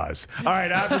instead of us. All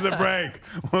right, after the break,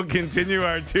 we'll continue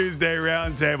our Tuesday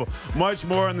roundtable. Much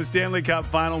more on the Stanley Cup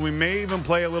Final. We may even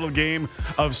play a little game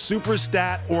of super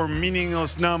stat or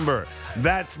meaningless number.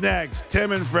 That's next.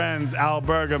 Tim and Friends,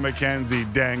 Alberga,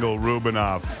 McKenzie, Dangle,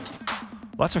 Rubinoff.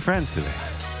 Lots of friends today.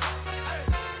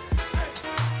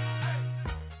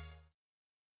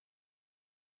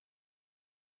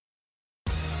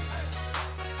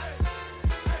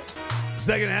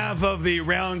 Second half of the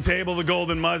round table, the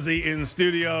Golden Muzzy in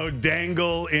studio,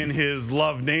 Dangle in his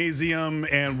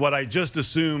Lovenasium, and what I just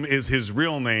assume is his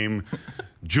real name,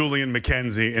 Julian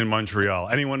McKenzie in Montreal.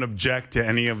 Anyone object to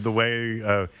any of the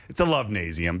way? It's a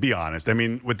Lovenasium, be honest. I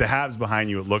mean, with the Habs behind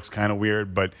you, it looks kind of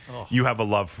weird, but you have a a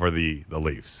love for the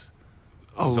Leafs.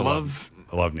 A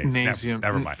Lovenasium.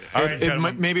 Never mind. All right,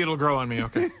 gentlemen. Maybe it'll grow on me,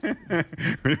 okay.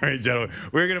 All right, gentlemen.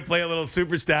 We're going to play a little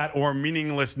super stat or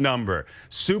meaningless number.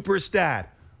 Super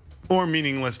stat or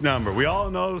meaningless number. We all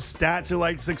know stats are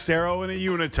like Sixero and a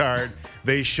unitard.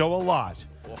 They show a lot,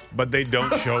 but they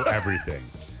don't show everything.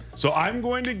 So I'm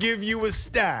going to give you a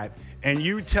stat, and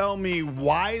you tell me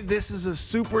why this is a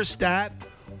super stat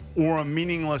or a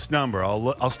meaningless number.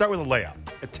 I'll start with a layup,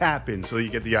 a tap in, so you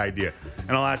get the idea.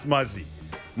 And I'll ask Muzzy.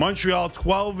 Montreal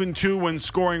 12-2 when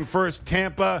scoring first.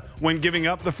 Tampa, when giving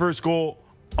up the first goal,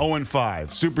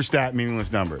 0-5. Super stat,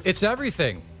 meaningless number. It's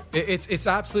everything. It's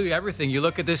absolutely everything. You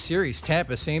look at this series,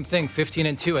 Tampa, same thing,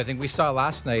 15-2. I think we saw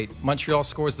last night, Montreal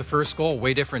scores the first goal,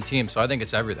 way different team. So I think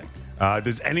it's everything.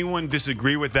 Does anyone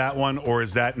disagree with that one, or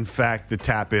is that, in fact, the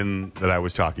tap-in that I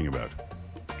was talking about?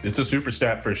 It's a super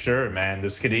stat for sure, man.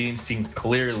 This Canadiens team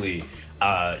clearly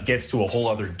gets to a whole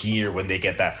other gear when they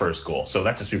get that first goal. So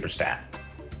that's a super stat.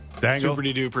 Dangle?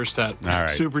 Super-de-duper stat. All right.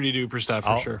 Super-de-duper stat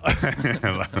for sure.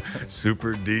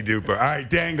 Super-de-duper. All right,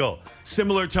 Dangle.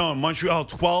 Similar tone. Montreal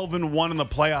 12-1 in the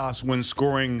playoffs when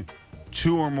scoring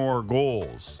 2 or more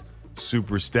goals.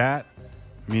 Super stat,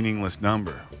 meaningless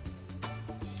number.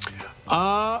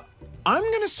 I'm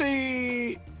going to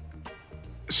say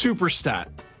super stat,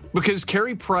 because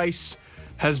Carey Price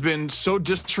has been so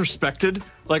disrespected,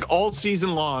 like all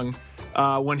season long,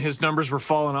 when his numbers were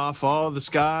falling off. Oh, this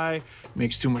guy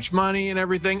makes too much money and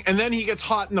everything. And then he gets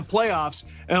hot in the playoffs,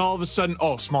 and all of a sudden,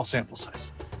 small sample size.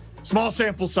 Small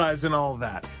sample size and all of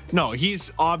that. No,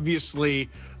 he's obviously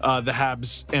the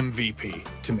Habs MVP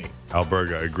to me.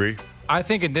 Alberga, agree? I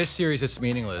think in this series it's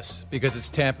meaningless because it's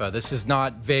Tampa. This is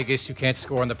not Vegas. You can't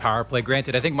score on the power play.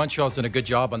 Granted, I think Montreal's done a good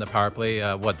job on the power play.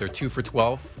 They're 2 for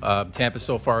 12. Tampa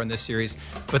so far in this series.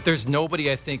 But there's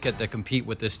nobody, I think, that compete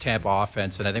with this Tampa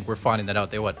offense. And I think we're finding that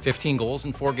out. They, 15 goals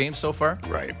in 4 games so far?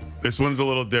 Right. This one's a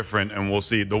little different, and we'll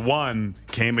see. The one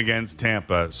came against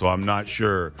Tampa, so I'm not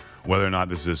sure whether or not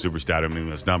this is a super stat or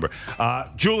meaningless number.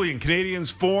 Julian,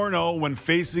 Canadiens 4-0 when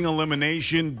facing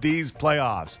elimination these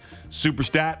playoffs. Super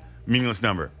stat, meaningless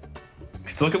number.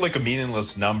 It's looking like a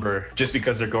meaningless number just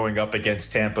because they're going up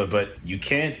against Tampa, but you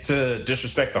can't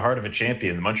disrespect the heart of a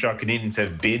champion. The Montreal Canadiens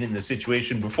have been in this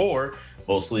situation before,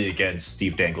 mostly against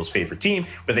Steve Dangle's favorite team,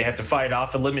 where they had to fight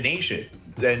off elimination.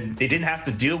 And they didn't have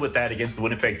to deal with that against the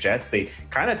Winnipeg Jets. They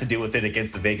kind of had to deal with it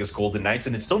against the Vegas Golden Knights,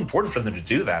 and it's still important for them to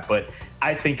do that. But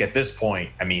I think at this point,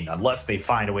 I mean, unless they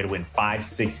find a way to win 5,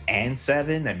 6, and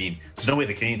 7, I mean, there's no way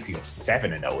the Canadiens can go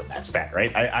 7-0 in that stat,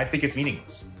 right? I think it's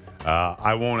meaningless.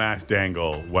 I won't ask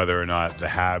Dangle whether or not the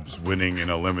Habs winning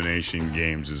in elimination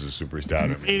games is a super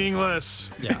stat. Meaningless.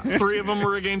 Yeah. 3 of them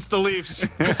were against the Leafs.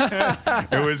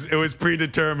 It was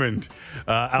predetermined.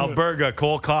 Alberga,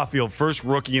 Cole Caulfield, first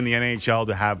rookie in the NHL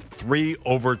to have 3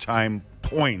 overtime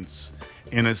points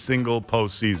in a single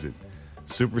postseason.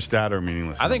 Super stat or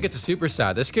meaningless? I think it's a super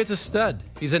stat. This kid's a stud.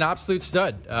 He's an absolute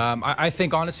stud. I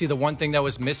think, honestly, the one thing that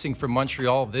was missing from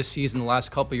Montreal this season, the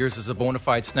last couple of years, is a bona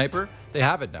fide sniper. They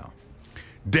have it now.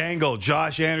 Dangle,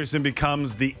 Josh Anderson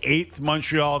becomes the 8th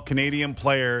Montreal Canadian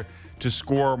player to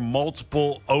score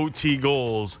multiple OT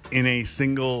goals in a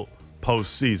single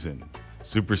postseason.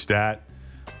 Super stat,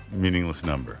 meaningless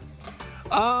number.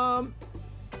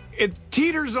 It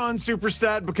teeters on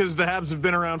superstat because the Habs have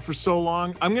been around for so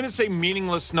long. I'm going to say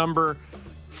meaningless number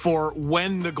for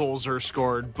when the goals are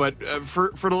scored. But for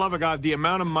the love of God, the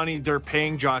amount of money they're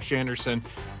paying Josh Anderson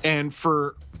and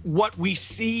for what we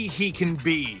see he can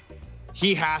be,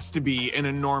 he has to be an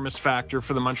enormous factor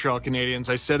for the Montreal Canadiens.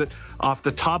 I said it off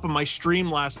the top of my stream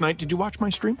last night. Did you watch my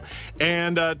stream?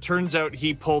 And turns out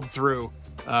he pulled through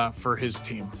for his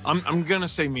team. I'm gonna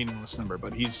say meaningless number,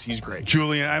 but he's great.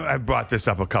 Julian, I brought this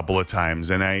up a couple of times,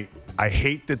 and I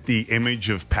hate that the image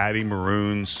of Patty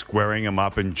Maroon squaring him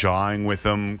up and jawing with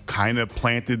him kind of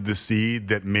planted the seed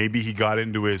that maybe he got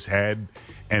into his head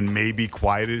and maybe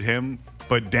quieted him.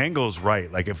 But Dangle's right.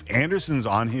 Like, if Anderson's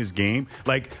on his game,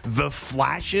 like, the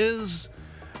flashes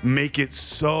make it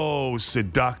so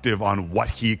seductive on what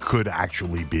he could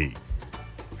actually be.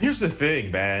 Here's the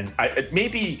thing, man.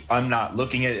 Maybe I'm not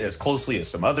looking at it as closely as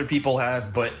some other people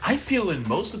have, but I feel in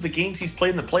most of the games he's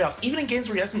played in the playoffs, even in games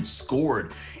where he hasn't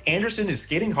scored, Anderson is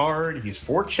skating hard. He's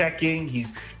forechecking.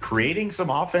 He's creating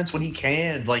some offense when he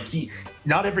can. Like,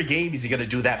 not every game is he going to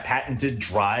do that patented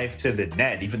drive to the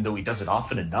net, even though he does it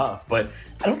often enough. But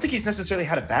I don't think he's necessarily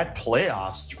had a bad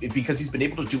playoffs because he's been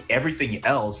able to do everything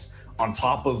else on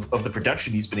top of the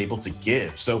production he's been able to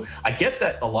give. So I get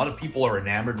that a lot of people are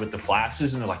enamored with the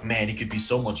flashes and they're like, man, he could be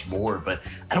so much more, but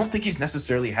I don't think he's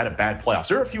necessarily had a bad playoffs.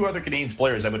 There are a few other Canadiens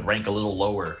players I would rank a little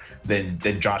lower than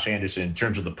Josh Anderson in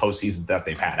terms of the postseasons that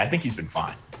they've had. I think he's been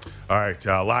fine. All right,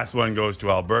 last one goes to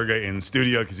Alberga in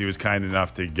studio because he was kind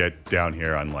enough to get down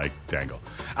here, unlike Dangle.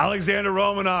 Alexander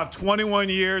Romanov, 21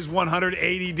 years,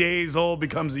 180 days old,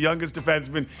 becomes the youngest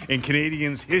defenseman in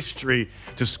Canadiens history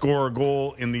to score a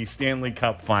goal in the Stanley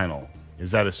Cup final. Is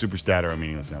that a super stat or a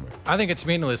meaningless number? I think it's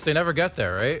meaningless. They never get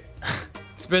there, right?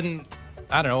 It's been,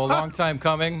 I don't know, a long time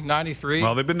coming, 93.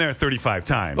 Well, they've been there 35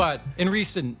 times. But in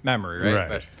recent memory, right? Right.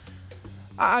 But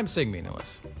I'm saying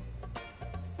meaningless.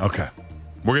 Okay.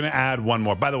 We're going to add one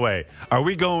more. By the way, are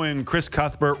we going Chris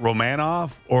Cuthbert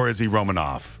Romanov or is he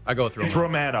Romanov? I go with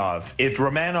Romanov. It's Romanov.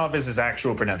 Romanov is his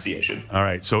actual pronunciation. All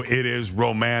right, so it is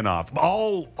Romanov.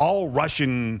 All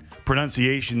Russian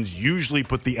pronunciations usually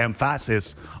put the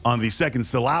emphasis on the second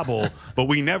syllable, but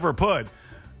we never put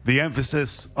the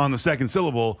emphasis on the second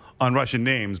syllable on Russian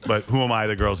names. But who am I,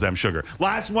 the girls, them sugar?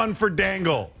 Last one for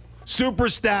Dangle. Super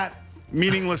stat,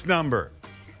 meaningless number.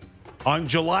 On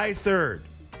July 3rd,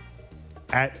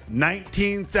 at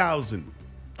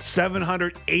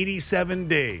 19,787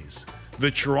 days, the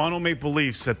Toronto Maple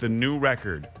Leafs set the new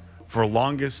record for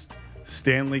longest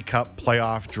Stanley Cup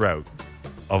playoff drought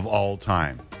of all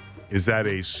time. Is that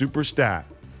a super stat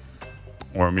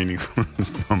or a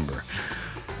meaningless number?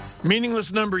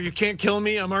 Meaningless number. You can't kill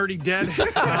me. I'm already dead.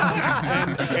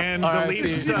 And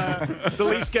the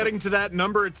Leafs getting to that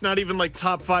number, it's not even like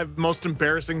top 5 most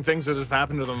embarrassing things that have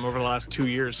happened to them over the last 2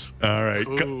 years. All right.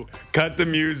 Cut the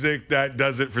music. That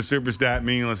does it for super stat,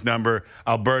 meaningless number.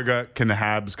 Alberga, can the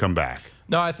Habs come back?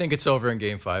 No, I think it's over in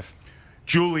Game 5.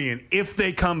 Julian, if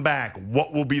they come back,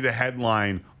 what will be the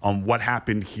headline on what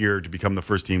happened here to become the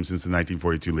first team since the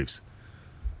 1942 Leafs?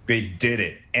 They did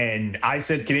it. And I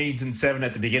said Canadiens in 7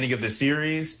 at the beginning of the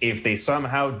series. If they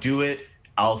somehow do it,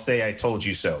 I'll say I told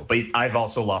you so. But I've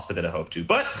also lost a bit of hope too.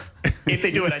 But if they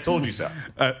do it, I told you so.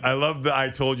 I love the I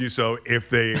told you so if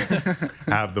they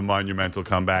have the monumental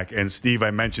comeback. And Steve, I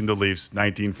mentioned the Leafs,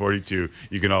 1942.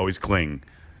 You can always cling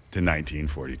to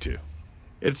 1942.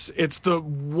 It's the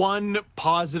one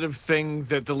positive thing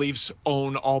that the Leafs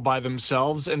own all by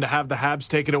themselves, and to have the Habs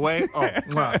take it away,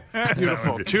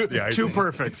 beautiful. Too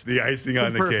perfect. The icing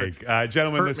on the cake.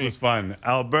 Gentlemen, this was fun.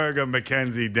 Alberga,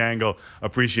 Mackenzie, Dangle,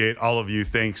 appreciate all of you.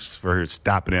 Thanks for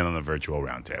stopping in on the virtual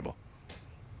roundtable.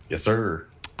 Yes, sir.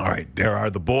 All right, there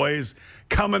are the boys.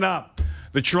 Coming up,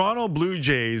 The Toronto Blue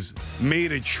Jays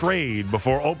made a trade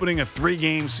before opening a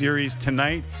 3-game series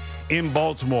tonight in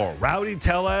Baltimore. Rowdy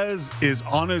Tellez is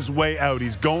on his way out.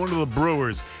 He's going to the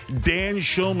Brewers. Dan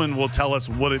Shulman will tell us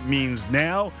what it means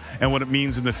now and what it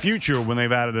means in the future when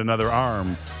they've added another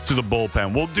arm to the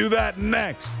bullpen. We'll do that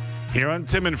next here on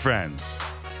Tim and Friends.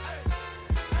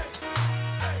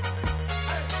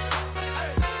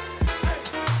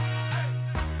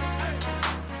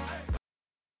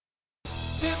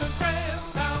 Tim and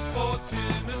Friends, time for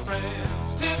Tim and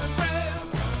Friends. Tim and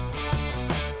Friends.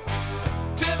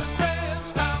 Tim and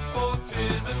Friends, time for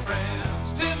Tim and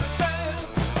Friends. Tim and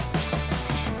Friends.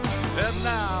 And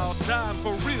now, time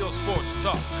for real sports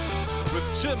talk with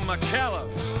Tim McAuliffe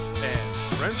and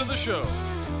friends of the show.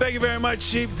 Thank you very much,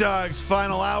 Sheepdogs.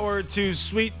 Final hour, too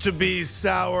sweet to be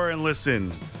sour. And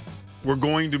listen, we're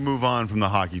going to move on from the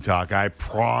hockey talk. I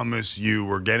promise you,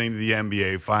 we're getting to the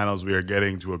NBA Finals. We are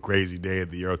getting to a crazy day at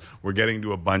the Euros. We're getting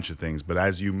to a bunch of things. But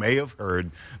as you may have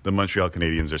heard, the Montreal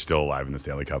Canadiens are still alive in the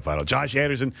Stanley Cup Final. Josh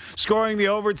Anderson scoring the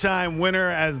overtime winner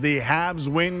as the Habs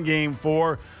win Game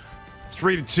 4,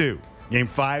 3-2. Game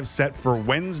 5 set for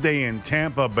Wednesday in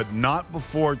Tampa, but not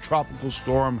before Tropical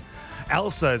Storm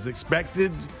Elsa is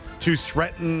expected to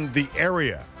threaten the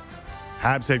area.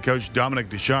 Habs head coach Dominic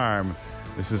Ducharme,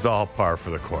 this is all par for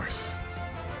the course.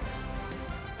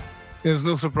 There's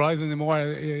no surprise anymore.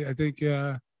 I think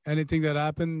anything that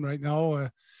happened right now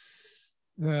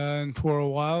and for a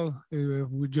while,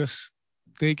 we just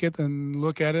take it and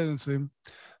look at it and say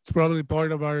it's probably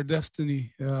part of our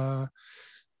destiny.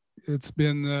 It's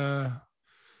been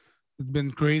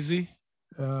crazy,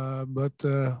 but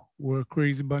we're a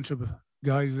crazy bunch of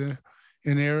guys in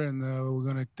there, and we're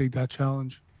going to take that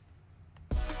challenge.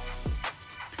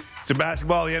 To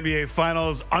basketball, the NBA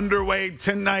Finals underway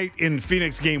tonight in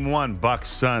Phoenix. Game 1, Bucks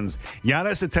Suns.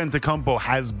 Giannis Antetokounmpo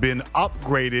has been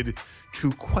upgraded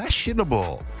to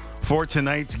questionable for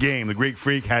tonight's game. The Greek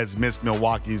Freak has missed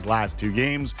Milwaukee's last 2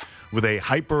 games with a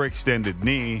hyperextended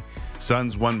knee.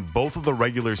 Suns won both of the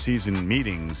regular season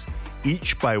meetings,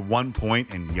 each by 1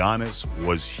 point, and Giannis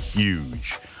was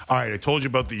huge. All right, I told you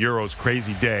about the Euros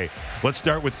crazy day. Let's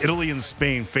start with Italy and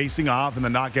Spain facing off in the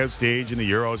knockout stage in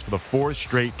the Euros for the 4th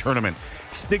straight tournament.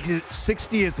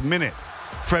 60th minute,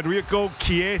 Federico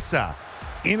Chiesa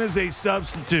in as a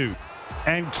substitute,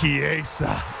 and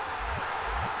Chiesa,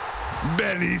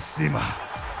 bellissima.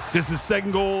 Just the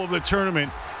second goal of the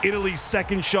tournament. Italy's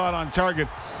second shot on target,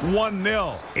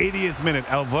 1-0. 80th minute,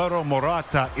 Alvaro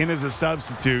Morata in as a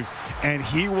substitute, and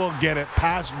he will get it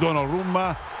past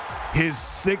Donnarumma. His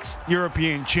 6th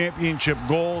European Championship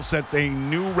goal sets a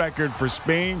new record for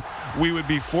Spain. We would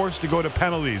be forced to go to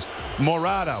penalties.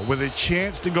 Morata with a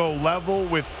chance to go level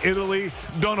with Italy.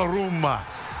 Donnarumma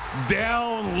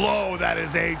down low. That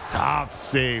is a tough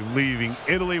save, leaving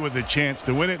Italy with a chance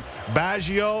to win it.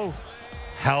 Baggio,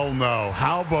 hell no.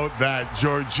 How about that?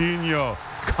 Jorginho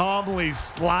calmly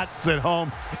slots it home.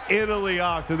 Italy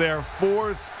off to their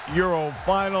 4th Euro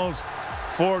Finals.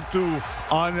 4-2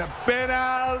 on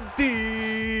penalty.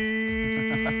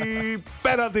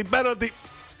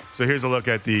 So here's a look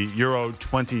at the Euro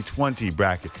 2020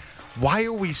 bracket. Why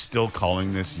are we still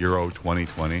calling this Euro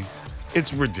 2020?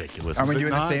 It's ridiculous. Are we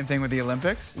doing the same thing with the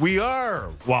Olympics? We are.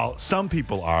 Well, some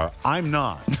people are. I'm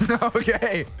not.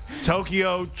 Okay.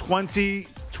 Tokyo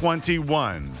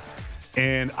 2021.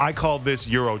 And I called this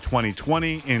Euro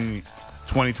 2020 in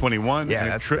 2021. Yeah,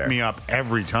 and it tripped me up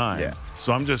every time. Yeah.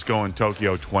 So I'm just going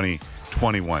Tokyo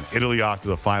 2021. Italy off to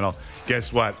the final.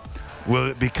 Guess what? Will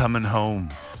it be coming home?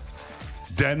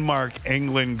 Denmark,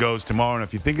 England goes tomorrow. And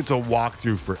if you think it's a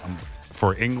walkthrough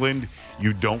for England,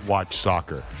 you don't watch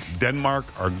soccer. Denmark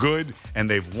are good, and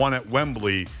they've won at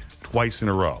Wembley twice in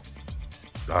a row.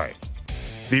 All right.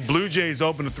 The Blue Jays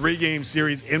opened a 3-game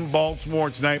series in Baltimore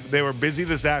tonight. They were busy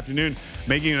this afternoon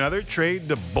making another trade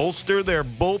to bolster their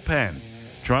bullpen.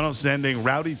 Toronto sending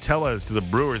Rowdy Tellez to the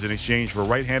Brewers in exchange for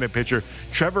right-handed pitcher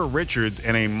Trevor Richards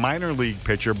and a minor league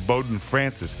pitcher Bowden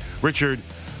Francis. Richard,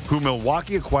 who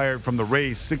Milwaukee acquired from the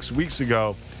Rays 6 weeks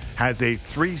ago, has a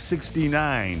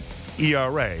 .369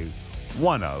 ERA,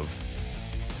 one of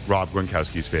Rob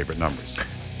Gronkowski's favorite numbers.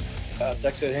 I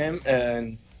texted him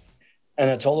and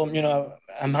I told him,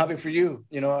 I'm happy for you.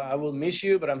 I will miss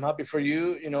you, but I'm happy for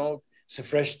you. It's a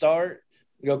fresh start.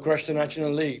 Go crush the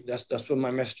National League. That's what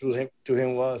my message to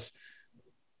him was.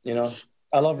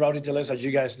 I love Rowdy Tellez, as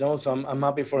you guys know, so I'm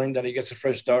happy for him that he gets a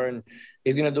fresh start and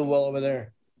he's going to do well over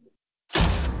there.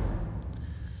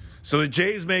 So the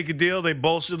Jays make a deal. They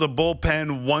bolster the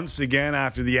bullpen once again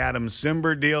after the Adam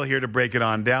Simber deal. Here to break it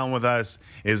on down with us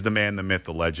is the man, the myth,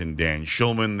 the legend, Dan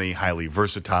Shulman, the highly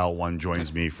versatile one,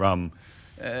 joins me from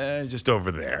Just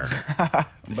over there.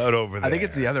 About over there. I think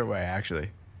it's the other way, actually.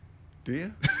 Do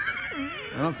you?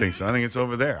 I don't think so. I think it's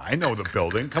over there. I know the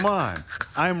building. Come on.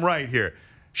 I'm right here.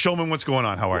 Shulman, what's going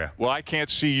on? How are you? Well, I can't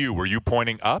see you. Were you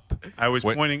pointing up? I was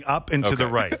pointing up and to the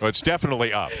right. Well, it's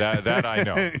definitely up. That I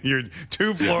know. You're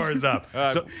 2 floors up.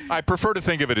 So, I prefer to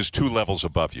think of it as 2 levels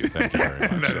above you. Thank you very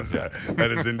much.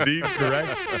 that is indeed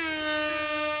correct.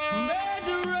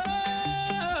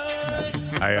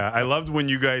 I loved when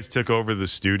you guys took over the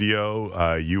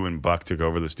studio. You and Buck took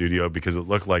over the studio because it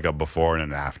looked like a before and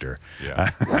an after. Yeah.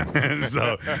 And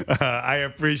so I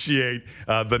appreciate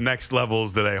the next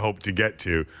levels that I hope to get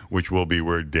to, which will be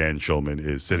where Dan Shulman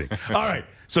is sitting. All right.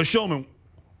 So Shulman,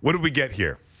 what did we get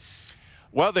here?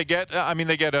 Well, they get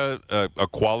a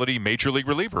quality major league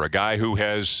reliever, a guy who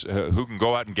can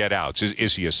go out and get outs.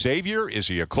 Is he a savior? Is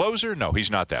he a closer? No,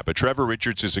 he's not that. But Trevor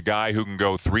Richards is a guy who can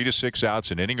go 3 to 6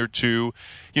 outs, an inning or two.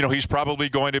 You know, he's probably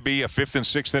going to be a 5th and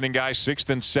 6th inning guy, 6th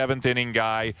and 7th inning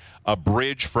guy, a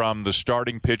bridge from the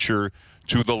starting pitcher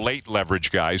to the late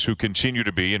leverage guys who continue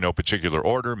to be, in no particular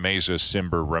order, Mesa,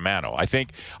 Cimber, Romano.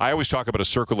 I always talk about a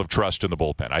circle of trust in the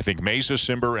bullpen. I think Mesa,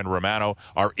 Cimber, and Romano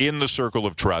are in the circle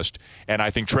of trust, and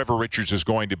I think Trevor Richards is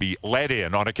going to be let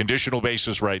in on a conditional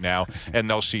basis right now, and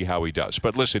they'll see how he does.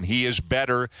 But listen, he is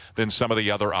better than some of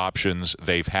the other options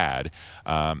they've had,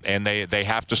 and they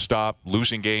have to stop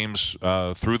losing games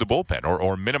through the bullpen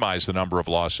or minimize the number of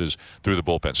losses through the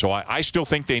bullpen. So I still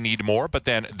think they need more, but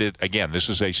then, again, this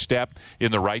is a step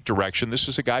in the right direction. This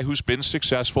is a guy who's been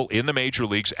successful in the major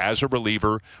leagues as a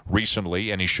reliever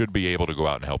recently, and he should be able to go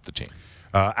out and help the team.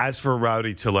 As for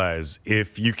Rowdy Tellez,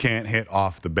 if you can't hit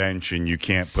off the bench and you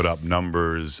can't put up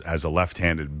numbers as a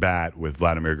left-handed bat with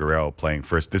Vladimir Guerrero playing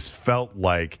first, this felt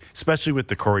like, especially with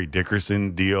the Corey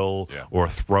Dickerson deal or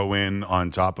throw-in on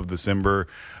top of the Cimber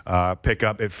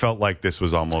pickup, it felt like this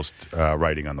was almost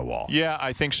writing on the wall. Yeah,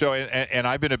 I think so. And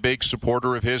I've been a big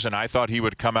supporter of his, and I thought he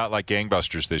would come out like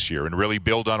gangbusters this year and really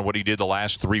build on what he did the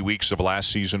last 3 weeks of last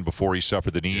season before he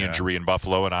suffered the knee injury in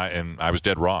Buffalo, and I was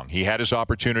dead wrong. He had his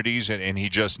opportunities, and he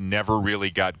just never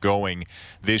really got going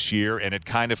this year, and it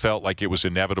kind of felt like it was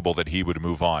inevitable that he would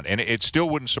move on. And it still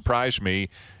wouldn't surprise me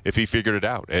if he figured it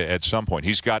out at some point.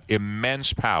 He's got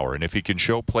immense power, and if he can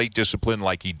show plate discipline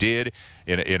like he did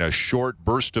in a short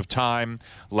burst of time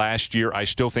last year, I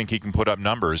still think he can put up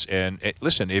numbers. And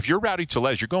listen, if you're Rowdy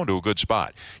Tellez, you're going to a good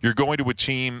spot. You're going to a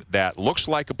team that looks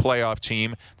like a playoff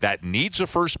team that needs a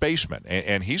first baseman,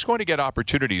 and he's going to get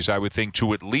opportunities, I would think,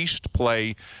 to at least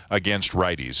play against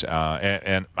righties.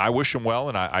 And I wish him well,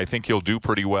 and I think he'll do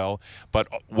pretty well. But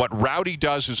what Rowdy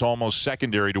does is almost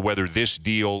secondary to whether this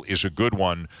deal is a good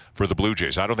one for the Blue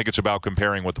Jays. I don't think it's about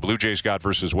comparing what the Blue Jays got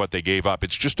versus what they gave up.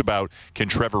 It's just about, can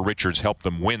Trevor Richards help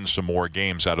them win some more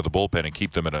games out of the bullpen and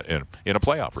keep them in a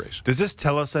playoff race. Does this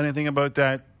tell us anything about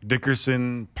that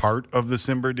Dickerson part of the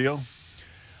Cimber deal?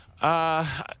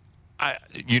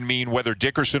 You mean whether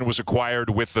Dickerson was acquired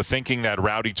with the thinking that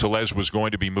Rowdy Tellez was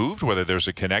going to be moved, whether there's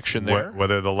a connection there?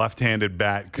 Whether the left-handed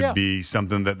bat could be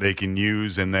something that they can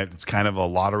use, and that it's kind of a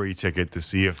lottery ticket to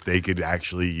see if they could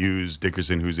actually use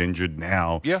Dickerson, who's injured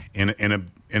now,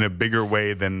 in a bigger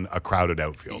way than a crowded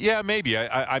outfield. Yeah, maybe.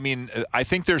 I mean, I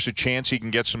think there's a chance he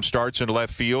can get some starts in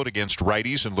left field against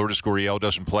righties, and Lourdes Gurriel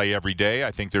doesn't play every day.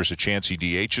 I think there's a chance he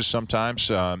DHs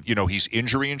sometimes. He's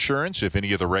injury insurance if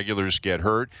any of the regulars get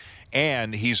hurt.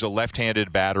 And he's a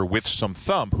left-handed batter with some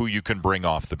thump who you can bring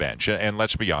off the bench. And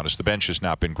let's be honest, the bench has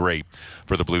not been great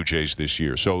for the Blue Jays this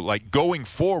year. So, like, going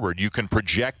forward, you can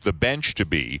project the bench to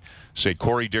be, say,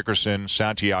 Corey Dickerson,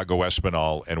 Santiago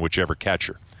Espinal, and whichever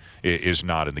catcher is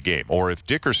not in the game. Or if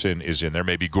Dickerson is in there,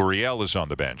 maybe Gurriel is on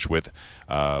the bench with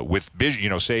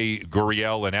Biggio. Say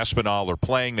Gurriel and Espinal are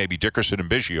playing, maybe Dickerson and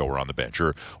Biggio are on the bench,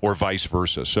 or vice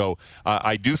versa. So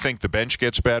I do think the bench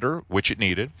gets better, which it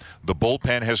needed. The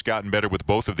bullpen has gotten better with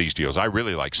both of these deals. I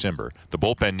really like Cimber. The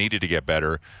bullpen needed to get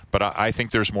better, but I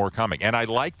think there's more coming. And I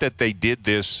like that they did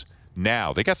this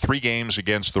now. They got 3 games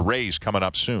against the Rays coming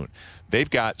up soon. They've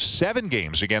got 7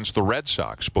 games against the Red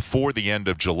Sox before the end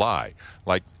of July.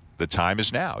 Like, the time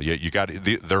is now. You got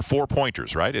they're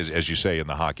 4-pointers, right? As you say in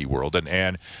the hockey world,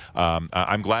 and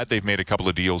I'm glad they've made a couple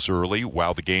of deals early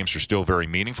while the games are still very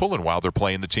meaningful and while they're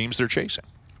playing the teams they're chasing.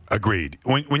 Agreed.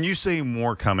 When you say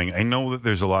more coming, I know that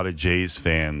there's a lot of Jays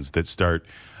fans that start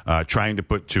trying to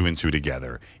put 2 and 2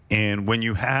 together. And when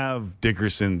you have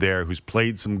Dickerson there, who's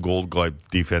played some Gold Glove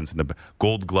defense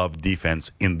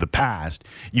in the past,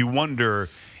 you wonder,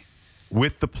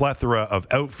 with the plethora of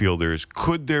outfielders,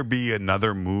 could there be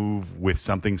another move with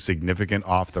something significant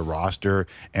off the roster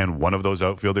and one of those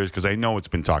outfielders? Because I know it's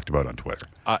been talked about on Twitter.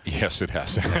 Yes, it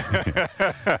has.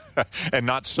 And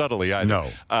not subtly either. No.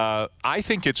 I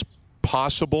think it's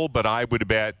possible, but I would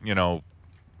bet,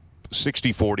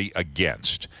 60-40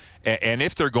 against. And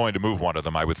if they're going to move one of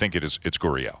them, I would think it's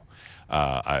Gurriel.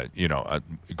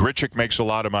 Grichuk makes a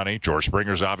lot of money. George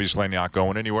Springer's obviously not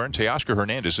going anywhere, and Teoscar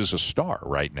Hernandez is a star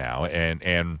right now,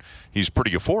 and he's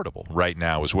pretty affordable right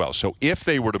now as well. So if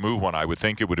they were to move one, I would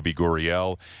think it would be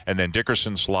Gurriel, and then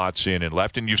Dickerson slots in and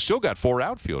left, and you've still got 4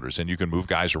 outfielders, and you can move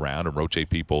guys around and rotate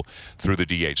people through the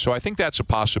DH. So I think that's a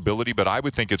possibility, but I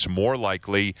would think it's more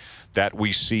likely that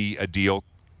we see a deal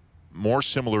more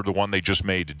similar to the one they just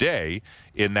made today,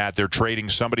 in that they're trading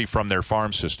somebody from their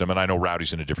farm system, and I know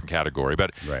Rowdy's in a different category,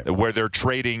 but where they're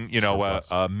trading,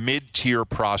 a mid-tier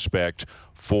prospect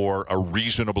for a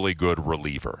reasonably good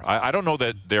reliever. I don't know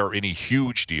that there are any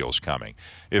huge deals coming.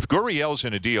 If Gurriel's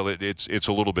in a deal, it's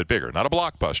a little bit bigger. Not a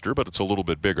blockbuster, but it's a little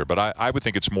bit bigger. But I would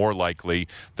think it's more likely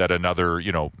that another,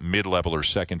 mid-level or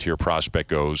second-tier prospect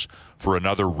goes for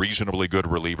another reasonably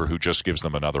good reliever who just gives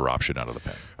them another option out of the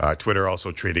pen. Twitter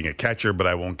also trading a catcher, but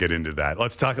I won't get into that.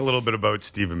 Let's talk a little bit about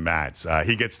Steven Matz.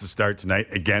 He gets to start tonight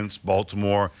against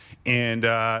Baltimore and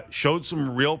showed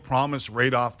some real promise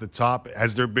right off the top.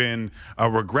 Has there been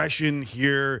a regression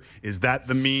here? Is that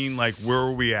the mean? Where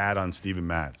are we at on Steven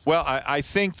Matz? Well, I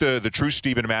think the true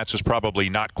Steven Matz is probably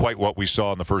not quite what we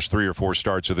saw in the first 3 or 4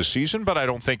 starts of the season, but I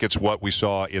don't think it's what we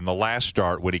saw in the last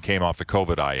start when he came off the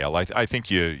COVID IL. I think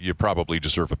you probably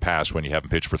deserve a pass when you haven't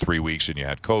pitched for 3 weeks and you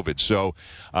had COVID. So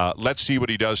let's see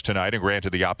what he does tonight. And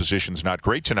granted, the opposition's not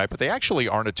great tonight, but they actually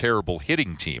aren't a terrible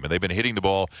hitting team, and they've been hitting the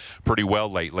ball pretty well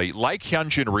lately. Like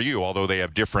Hyunjin Ryu, although they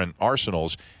have different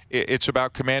arsenals, it's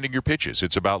about commanding your pitches.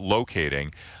 It's about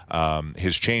locating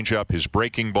his changeup, his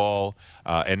breaking ball,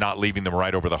 and not leaving them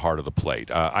right over the heart of the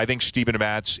plate. I think Steven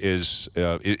Matz is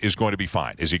going to be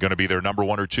fine. Is he going to be their number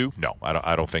 1 or 2? No,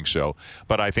 I don't think so.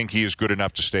 But I think he is good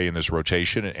enough to stay in this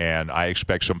rotation, and I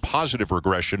expect some positive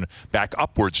regression back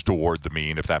upwards toward the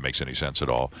mean, if that makes any sense at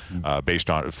all, based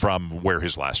on from where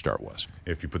his last start was.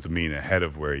 If you put the mean ahead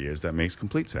of where he is, that makes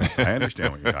complete sense. I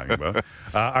understand what you're talking about.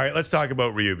 All right, let's talk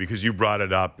about Ryu, because you brought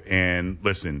it up. And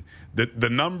listen, the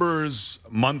numbers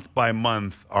month by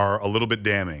month are a little bit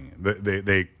damning.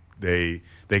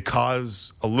 They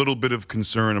cause a little bit of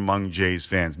concern among Jays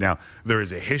fans. Now, there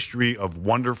is a history of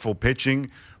wonderful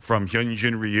pitching from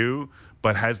Hyunjin Ryu,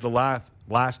 but has the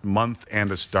last month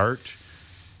and a start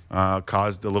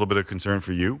caused a little bit of concern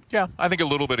for you? Yeah, I think a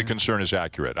little bit of concern is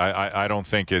accurate. I don't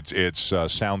think it's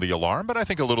sound the alarm, but I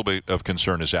think a little bit of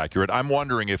concern is accurate. I'm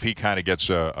wondering if he kind of gets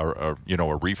a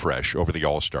refresh over the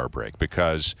All-Star break,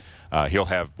 because he'll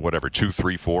have 2,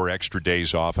 3, 4 extra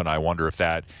days off, and I wonder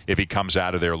if he comes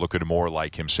out of there looking more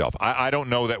like himself. I don't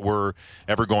know that we're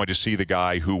ever going to see the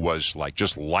guy who was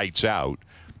just lights out,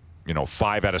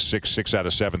 5 out of 6, 6 out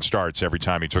of 7 starts every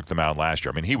time he took them out last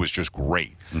year. I mean, he was just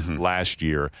great last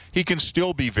year. He can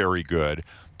still be very good,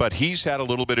 but he's had a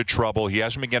little bit of trouble. He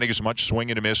hasn't been getting as much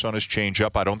swing and a miss on his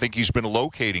changeup. I don't think he's been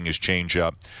locating his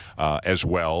changeup as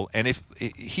well. And if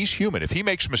he's human, if he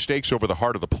makes mistakes over the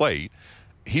heart of the plate,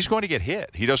 he's going to get hit.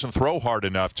 He doesn't throw hard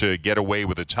enough to get away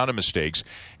with a ton of mistakes.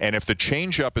 And if the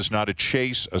changeup is not a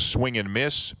chase, a swing and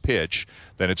miss pitch,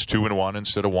 then it's 2-1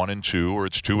 instead of 1-2, or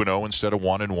it's 2-0 instead of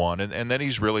 1-1, and then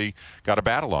he's really got a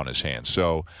battle on his hands.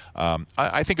 So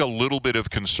I think a little bit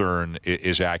of concern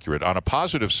is accurate. On a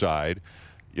positive side,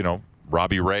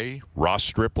 Robbie Ray, Ross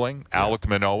Stripling, Alek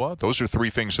Manoah, those are 3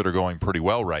 things that are going pretty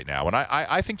well right now. And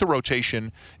I think the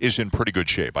rotation is in pretty good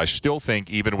shape. I still think,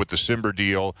 even with the Simber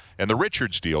deal and the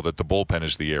Richards deal, that the bullpen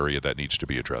is the area that needs to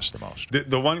be addressed the most.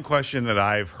 The one question that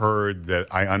I've heard that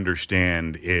I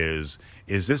understand is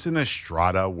this an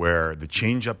Estrada where the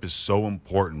changeup is so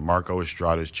important? Marco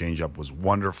Estrada's changeup was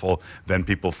wonderful. Then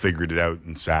people figured it out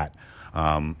and sat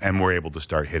and were able to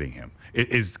start hitting him.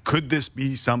 Could this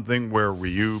be something where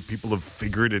Ryu, people have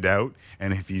figured it out,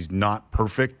 and if he's not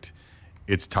perfect,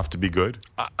 it's tough to be good?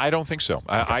 I don't think so. Okay.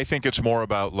 I think it's more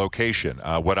about location.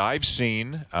 What I've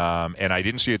seen, and I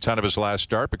didn't see a ton of his last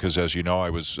start because, as you know, I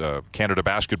was Canada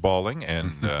basketballing,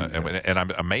 and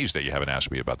I'm amazed that you haven't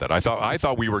asked me about that. I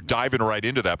thought we were diving right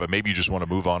into that, but maybe you just want to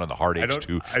move on, and the heartache's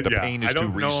pain is too recent. I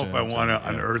don't know if I want to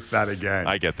unearth that again.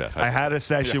 I get that. I had a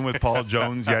session with Paul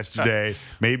Jones yesterday.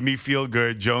 Made me feel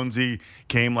good. Jonesy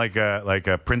came like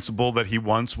a principal that he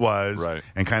once was,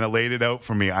 and kind of laid it out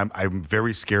for me. I'm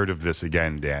very scared of this again.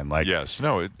 again, Dan. Like, yes,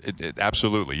 no, it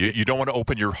absolutely. You don't want to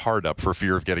open your heart up for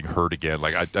fear of getting hurt again.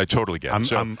 Like, I totally get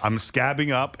it. I'm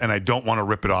scabbing up, and I don't want to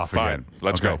rip it off again.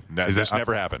 Let's go. This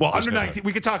never happened. Well, under 19,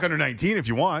 we could talk under 19 if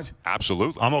you want.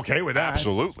 Absolutely. I'm okay with that.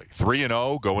 Absolutely.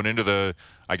 3-0 going into the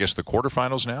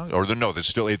quarterfinals now, or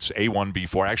it's A1,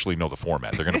 B4. Actually, no, the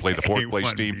format. They're going to play the fourth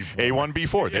place team. A1,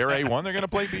 B4. They're A1. They're going to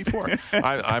play B4.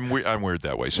 I'm weird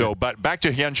that way. So, but back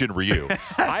to Hyunjin Ryu.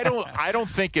 I don't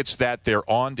think it's that they're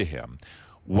on to him.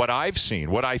 What I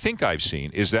think I've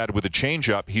seen, is that with a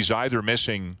changeup, he's either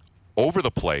missing over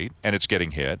the plate and it's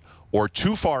getting hit, or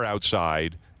too far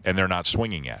outside and they're not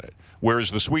swinging at it.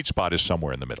 Whereas the sweet spot is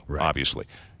somewhere in the middle, obviously.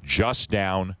 Just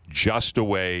down, just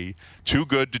away, too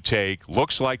good to take,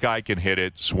 looks like I can hit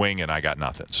it, swing, and I got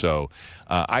nothing. So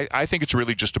I think it's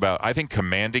really just about, I think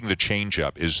commanding the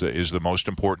changeup is the most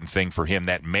important thing for him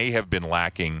that may have been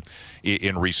lacking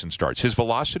in recent starts. His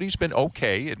velocity's been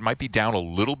okay. It might be down a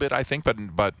little bit, I think,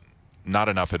 but not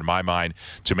enough in my mind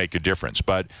to make a difference.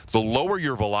 But the lower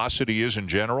your velocity is in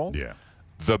general,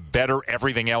 the better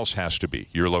everything else has to be.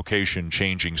 Your location,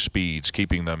 changing speeds,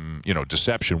 keeping them,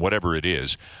 deception, whatever it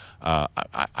is.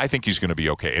 I think he's going to be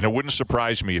okay. And it wouldn't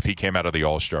surprise me if he came out of the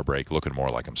All-Star break looking more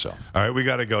like himself. All right, we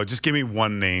got to go. Just give me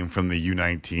one name from the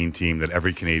U19 team that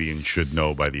every Canadian should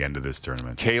know by the end of this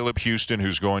tournament. Caleb Houston,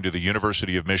 who's going to the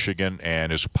University of Michigan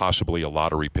and is possibly a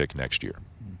lottery pick next year.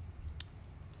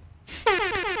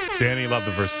 Danny, love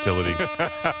the versatility.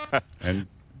 And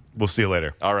we'll see you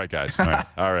later. All right, guys.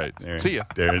 All right. See ya.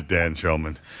 There's Dan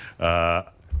Shulman. The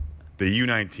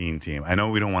U19 team. I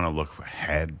know we don't want to look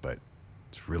ahead, but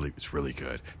it's really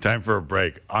good. Time for a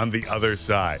break. On the other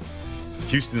side,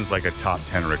 Houston's like a top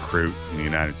 10 recruit in the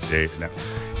United States. Now,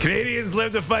 Canadians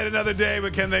live to fight another day,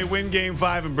 but can they win Game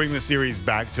 5 and bring the series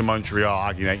back to Montreal?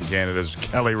 Hockey Night in Canada's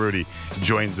Kelly Hrudey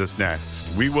joins us next.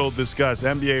 We will discuss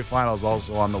NBA Finals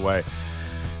also on the way.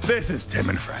 This is Tim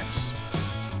and Friends.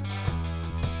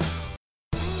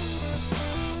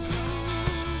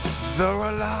 They're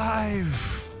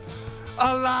alive!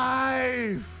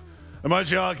 Alive! The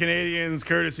Montreal Canadiens,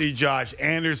 courtesy Josh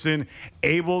Anderson,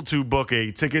 able to book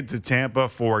a ticket to Tampa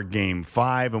for Game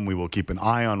 5, and we will keep an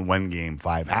eye on when Game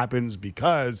 5 happens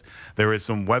because there is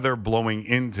some weather blowing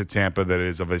into Tampa that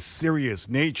is of a serious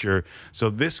nature,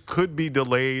 so this could be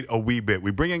delayed a wee bit.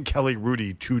 We bring in Kelly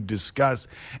Hrudey to discuss,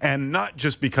 and not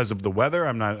just because of the weather.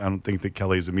 I don't think that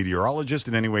Kelly is a meteorologist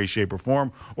in any way, shape, or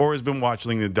form, or has been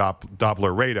watching the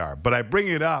Doppler radar. But I bring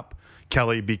it up,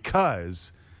 Kelly,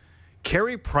 because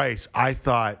Carey Price, I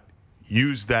thought,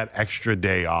 used that extra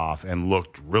day off and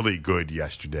looked really good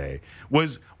yesterday.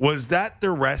 Was that the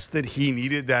rest that he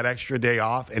needed, that extra day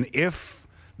off? And if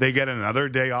they get another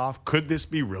day off, could this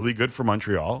be really good for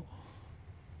Montreal?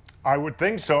 I would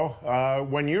think so.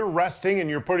 When you're resting and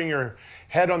you're putting your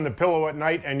head on the pillow at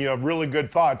night and you have really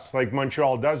good thoughts like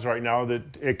Montreal does right now, that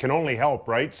it can only help,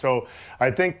 right? So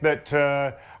I think that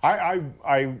I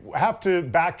have to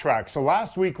backtrack. So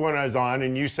last week when I was on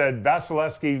and you said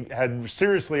Vasilevsky had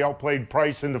seriously outplayed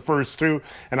Price in the first two,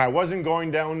 and I wasn't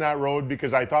going down that road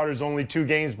because I thought it was only 2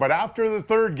 games. But after the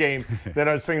third game, then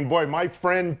I was saying, boy, my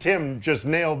friend Tim just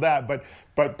nailed that.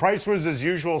 But Price was his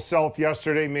usual self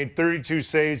yesterday, made 32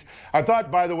 saves. I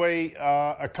thought, by the way,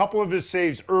 a couple of his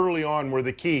saves early on were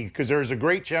the key, because there was a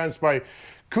great chance by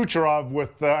Kucherov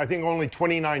with, I think, only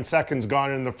 29 seconds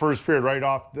gone in the first period, right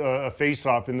off a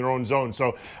face-off in their own zone.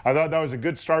 So I thought that was a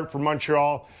good start for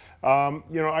Montreal.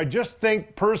 I just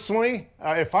think personally,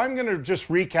 if I'm going to just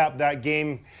recap that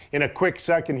game in a quick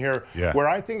second here, where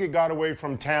I think it got away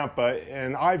from Tampa,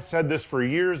 and I've said this for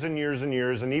years and years and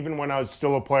years, and even when I was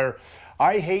still a player,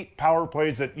 I hate power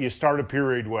plays that you start a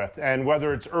period with. And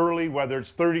whether it's early, whether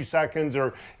it's 30 seconds,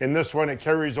 or in this one, it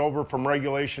carries over from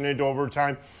regulation into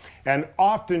overtime. And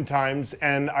oftentimes,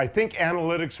 and I think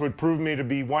analytics would prove me to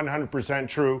be 100%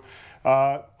 true,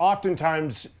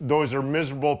 oftentimes those are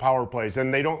miserable power plays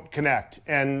and they don't connect.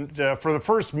 And for the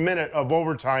first minute of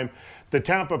overtime, the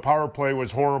Tampa power play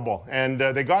was horrible, and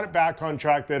they got it back on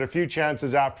track. They had a few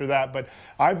chances after that, but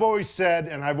I've always said,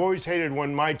 and I've always hated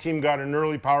when my team got an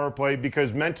early power play,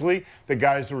 because mentally the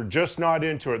guys were just not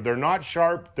into it. They're not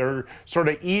sharp. They're sort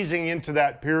of easing into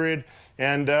that period,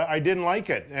 and I didn't like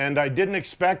it. And I didn't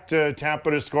expect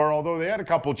Tampa to score, although they had a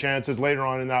couple chances later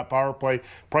on in that power play.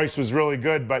 Price was really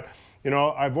good, but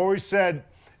I've always said,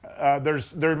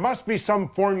 there must be some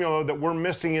formula that we're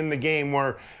missing in the game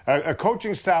where a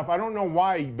coaching staff, I don't know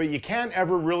why, but you can't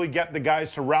ever really get the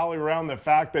guys to rally around the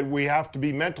fact that we have to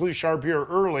be mentally sharp here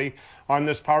early on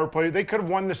this power play. They could have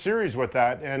won the series with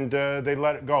that, and they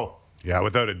let it go. Yeah,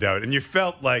 without a doubt. And you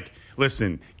felt like,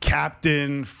 listen,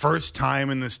 captain, first time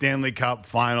in the Stanley Cup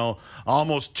final,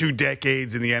 almost 2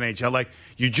 decades in the NHL. Like,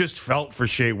 you just felt for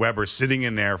Shea Weber sitting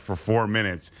in there for 4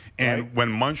 minutes. And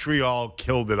when Montreal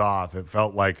killed it off, it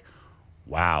felt like,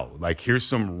 wow, like here's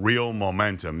some real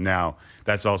momentum. Now,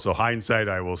 that's also hindsight.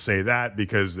 I will say that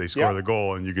because they score the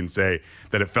goal and you can say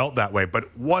that it felt that way.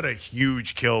 But what a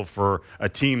huge kill for a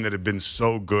team that had been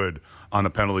so good on the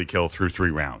penalty kill through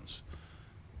 3 rounds.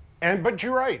 But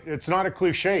you're right. It's not a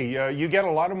cliche. You get a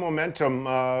lot of momentum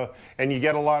and you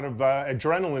get a lot of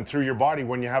adrenaline through your body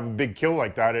when you have a big kill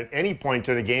like that at any point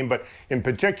in a game. But in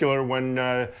particular, when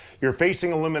you're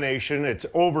facing elimination, it's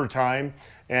overtime.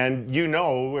 And you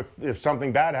know if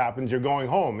something bad happens, you're going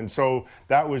home. And so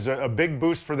that was a big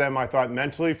boost for them, I thought,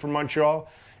 mentally for Montreal.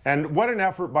 And what an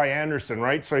effort by Anderson,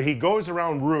 right? So he goes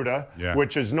around Ruda,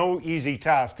 which is no easy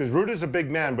task because Ruda's a big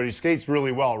man, but he skates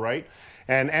really well, right?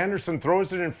 And Anderson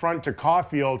throws it in front to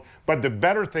Caulfield. But the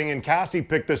better thing, and Cassie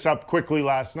picked this up quickly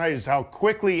last night, is how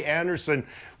quickly Anderson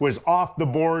was off the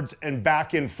boards and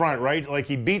back in front, right? Like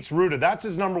he beats Ruda. That's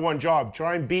his number one job,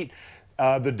 try and beat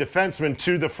the defenseman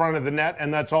to the front of the net,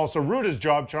 and that's also Ruda's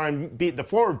job, try and beat the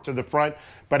forward to the front.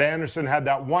 But Anderson had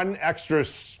that one extra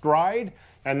stride,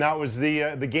 and that was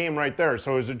the game right there.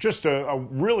 So it was just a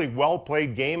really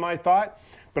well-played game, I thought.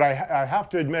 But I have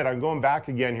to admit, I'm going back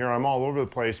again here. I'm all over the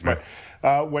place. But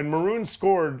when Maroon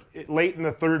scored late in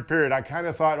the third period, I kind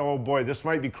of thought, oh, boy, this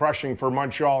might be crushing for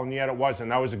Montreal, and yet it wasn't.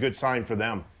 That was a good sign for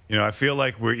them. You know, I feel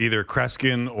like we're either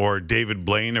Kreskin or David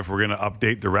Blaine if we're going to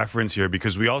update the reference here,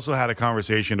 because we also had a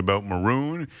conversation about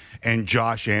Maroon and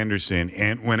Josh Anderson.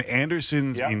 And when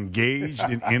Anderson's engaged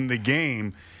in the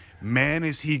game, man,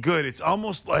 is he good. It's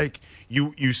almost like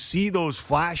you see those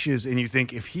flashes and you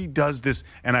think if he does this,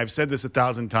 and I've said this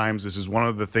 1,000 times, this is one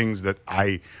of the things that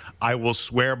I will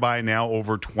swear by now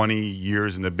over 20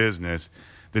 years in the business.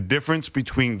 The difference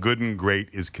between good and great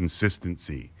is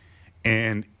consistency.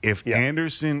 And if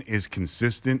Anderson is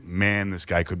consistent, man, this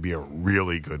guy could be a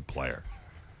really good player.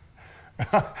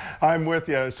 I'm with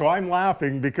you. So I'm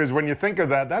laughing because when you think of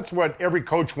that, that's what every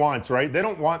coach wants, right? They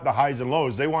don't want the highs and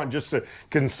lows. They want just a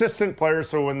consistent player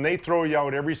so when they throw you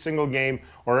out every single game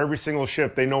or every single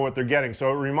shift, they know what they're getting.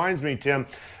 So it reminds me, Tim,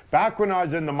 back when I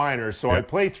was in the minors, so I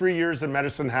played 3 years in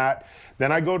Medicine Hat.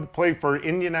 Then I go to play for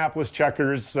Indianapolis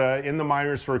Checkers in the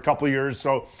minors for a couple of years.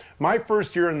 So my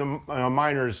first year in the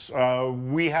minors,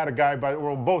 we had a guy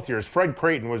both years. Fred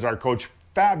Creighton was our coach.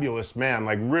 Fabulous man,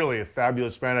 like really a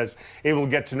fabulous man. I was able to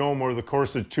get to know him over the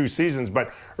course of 2 seasons.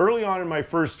 But early on in my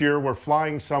first year, we're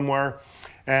flying somewhere,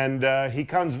 and he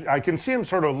comes. I can see him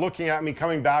sort of looking at me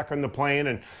coming back on the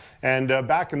plane, and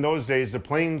back in those days, the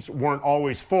planes weren't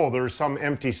always full. There were some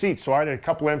empty seats, so I had a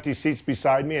couple empty seats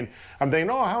beside me, and I'm thinking,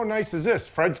 oh, how nice is this?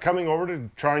 Fred's coming over to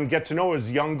try and get to know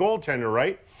his young goaltender,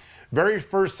 right? Very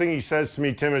first thing he says to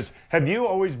me, Tim, is, have you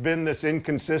always been this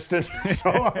inconsistent? So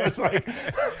I was like,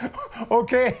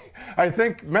 okay, I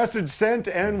think message sent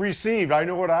and received. I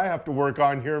know what I have to work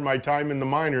on here in my time in the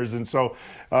minors. And so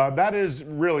that is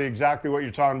really exactly what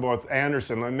you're talking about with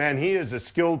Anderson. Man, he is a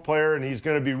skilled player, and he's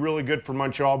going to be really good for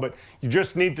Montreal, but you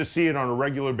just need to see it on a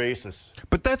regular basis.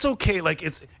 But that's okay. Like,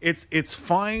 it's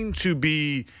fine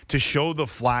to show the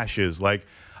flashes. Like,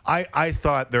 I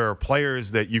thought there are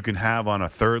players that you can have on a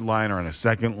third line or on a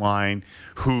second line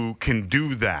who can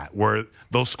do that, where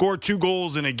they'll score 2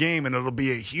 goals in a game and it'll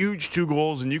be a huge 2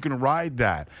 goals and you can ride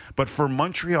that. But for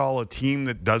Montreal, a team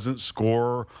that doesn't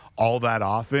score all that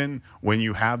often, when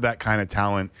you have that kind of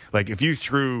talent, like if you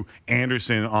threw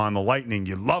Anderson on the Lightning,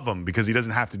 you love him because he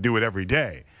doesn't have to do it every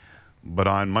day. But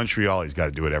on Montreal, he's got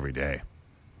to do it every day.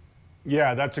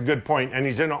 Yeah, that's a good point. And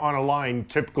he's on a line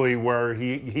typically where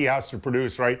he has to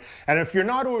produce, right? And if you're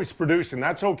not always producing,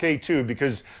 that's okay too,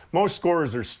 because most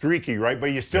scorers are streaky, right? But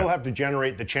you still have to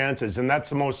generate the chances. And that's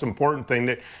the most important thing,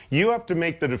 that you have to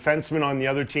make the defenseman on the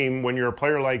other team, when you're a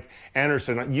player like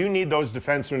Anderson, you need those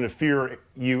defensemen to fear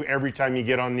you every time you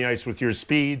get on the ice with your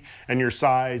speed and your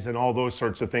size and all those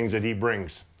sorts of things that he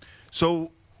brings.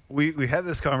 So we had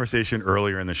this conversation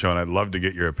earlier in the show, and I'd love to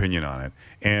get your opinion on it.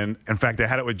 And, in fact, I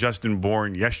had it with Justin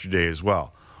Bourne yesterday as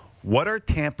well. What are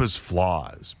Tampa's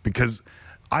flaws? Because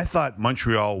I thought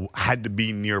Montreal had to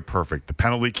be near perfect. The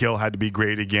penalty kill had to be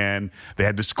great again. They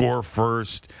had to score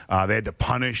first. They had to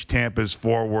punish Tampa's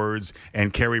forwards,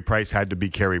 and Carey Price had to be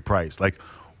Carey Price. Like,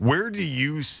 where do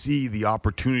you see the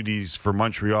opportunities for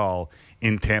Montreal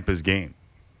in Tampa's game?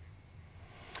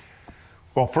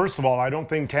 Well, first of all, I don't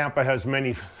think Tampa has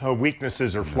many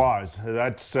weaknesses or flaws.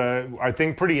 That's, I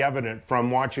think, pretty evident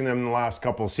from watching them in the last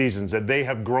couple of seasons, that they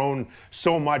have grown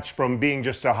so much from being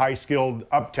just a high-skilled,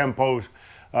 up-tempo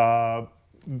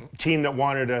team that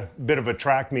wanted a bit of a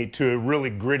track meet to a really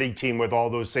gritty team with all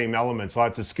those same elements.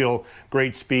 Lots of skill,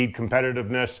 great speed,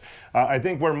 competitiveness. I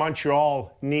think where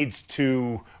Montreal needs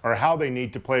to, or how they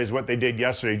need to play, is what they did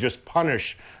yesterday, just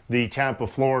punish the Tampa,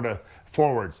 Florida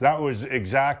forwards. That was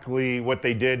exactly what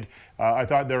they did. I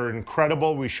thought they were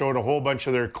incredible. We showed a whole bunch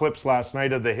of their clips last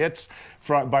night of the hits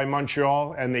by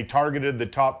Montreal, and they targeted the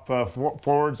top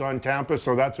forwards on Tampa,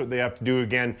 so that's what they have to do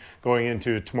again going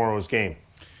into tomorrow's game.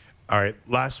 All right,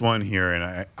 last one here,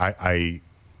 and I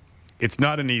it's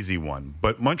not an easy one,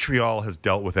 but Montreal has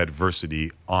dealt with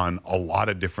adversity on a lot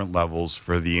of different levels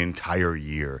for the entire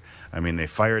year. I mean, they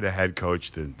fired a head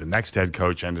coach. The next head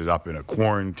coach ended up in a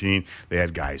quarantine. They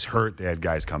had guys hurt. They had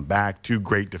guys come back. 2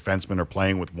 great defensemen are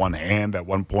playing with one hand at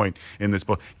one point in this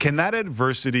book. Can that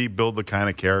adversity build the kind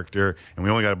of character, and we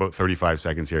only got about 35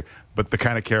 seconds here, but the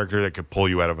kind of character that could pull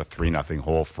you out of a 3-0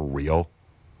 hole for real?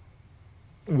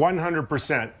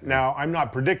 100%. Now, I'm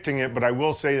not predicting it, but I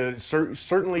will say that it's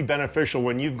certainly beneficial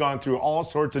when you've gone through all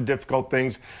sorts of difficult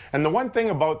things. And the one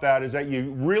thing about that is that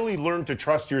you really learn to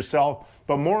trust yourself,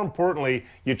 but more importantly,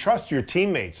 you trust your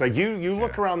teammates. Like you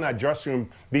look around that dressing room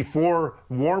before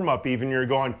warm-up even, you're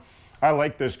going, I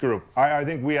like this group. I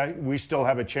think we still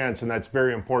have a chance, and that's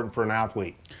very important for an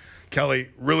athlete. Kelly,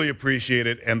 really appreciate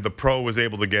it, and the pro was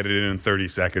able to get it in 30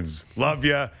 seconds. Love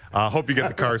you. Hope you get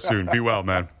the car soon. Be well,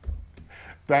 man.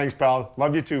 Thanks, pal.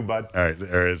 Love you too, bud. All right,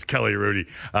 there is Kelly Rudy.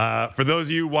 For those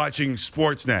of you watching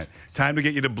Sportsnet, time to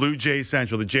get you to Blue Jays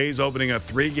Central. The Jays opening a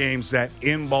 3-game set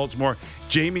in Baltimore.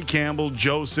 Jamie Campbell,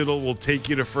 Joe Siddall will take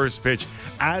you to first pitch.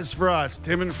 As for us,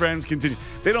 Tim and Friends continue.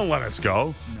 They don't let us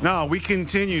go. No, we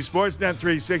continue. Sportsnet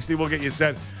 360 will get you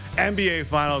set. NBA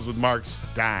Finals with Mark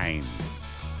Stein.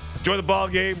 Enjoy the ball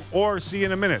game, or see you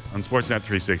in a minute on Sportsnet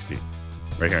 360.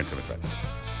 Right here on Tim and Friends.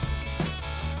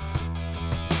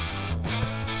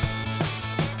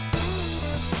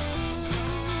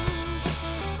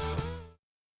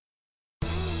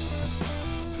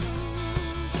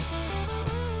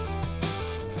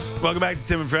 Welcome back to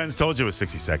Tim and Friends. Told you it was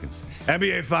 60 seconds.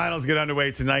 NBA Finals get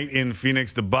underway tonight in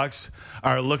Phoenix. The Bucks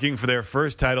are looking for their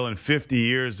first title in 50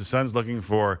 years. The Suns looking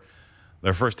for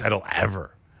their first title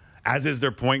ever. As is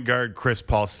their point guard, Chris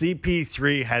Paul.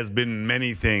 CP3 has been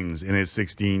many things in his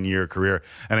 16-year career.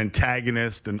 An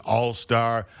antagonist, an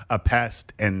all-star, a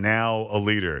pest, and now a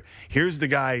leader. Here's the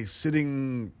guy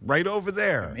sitting right over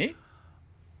there. Me?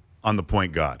 On the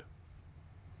point guard.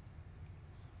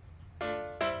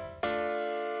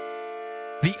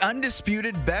 The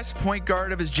undisputed best point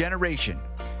guard of his generation.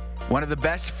 One of the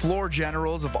best floor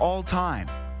generals of all time.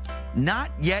 Not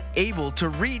yet able to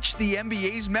reach the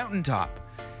NBA's mountaintop.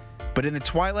 But in the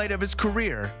twilight of his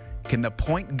career, can the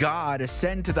point god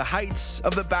ascend to the heights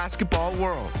of the basketball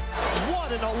world?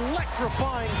 What an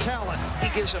electrifying talent. He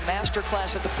gives a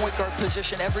masterclass at the point guard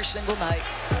position every single night.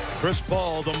 Chris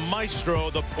Paul, the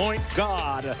maestro, the point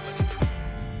god.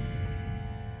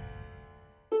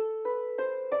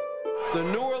 The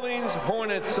New Orleans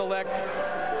Hornets select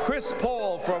Chris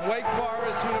Paul from Wake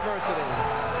Forest University.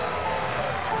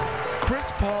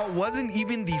 Chris Paul wasn't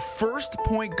even the first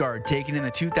point guard taken in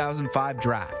the 2005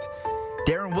 draft.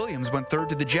 Darren Williams went third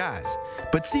to the Jazz,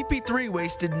 but CP3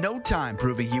 wasted no time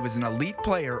proving he was an elite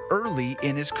player early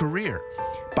in his career.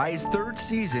 By his 3rd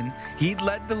season, he'd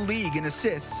led the league in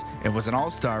assists and was an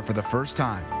all-star for the first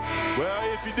time.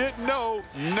 Well, if you didn't know,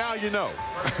 now you know.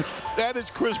 That is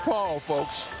Chris Paul,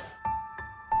 folks.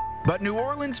 But New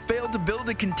Orleans failed to build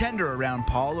a contender around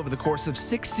Paul over the course of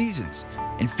 6 seasons.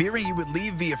 And fearing he would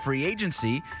leave via free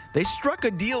agency, they struck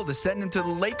a deal to send him to the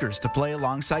Lakers to play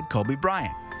alongside Kobe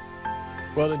Bryant.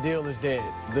 Well, the deal is dead.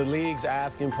 The league's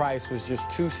asking price was just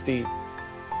too steep.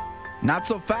 Not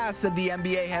so fast, said the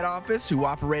NBA head office, who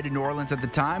operated New Orleans at the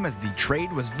time, as the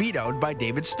trade was vetoed by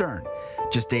David Stern.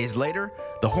 Just days later,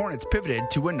 the Hornets pivoted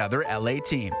to another LA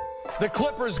team. The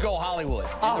Clippers go Hollywood.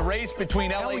 In the race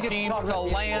between LA teams to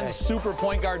land super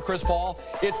point guard Chris Paul,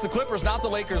 it's the Clippers, not the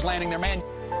Lakers, landing their man.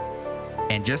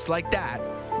 And just like that,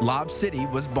 Lob City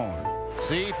was born.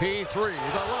 CP3,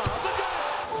 the lob.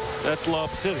 That's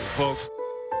Lob City, folks.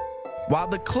 While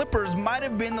the Clippers might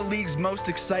have been the league's most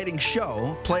exciting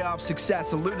show, playoff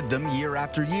success eluded them year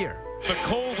after year. The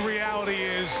cold reality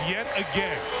is, yet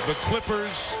again, the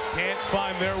Clippers can't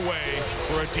find their way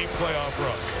for a deep playoff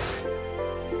run.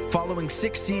 Following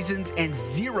 6 seasons and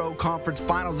 0 conference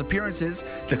finals appearances,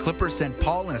 the Clippers sent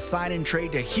Paul in a sign-in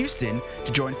trade to Houston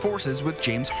to join forces with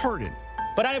James Harden.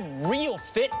 But I have real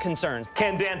fit concerns.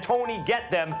 Can D'Antoni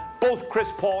get them, both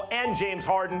Chris Paul and James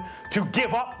Harden, to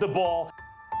give up the ball?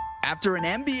 After an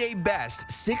NBA best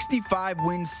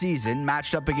 65-win season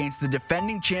matched up against the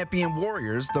defending champion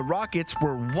Warriors, the Rockets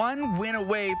were one win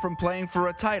away from playing for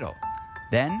a title.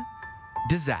 Then,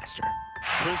 disaster.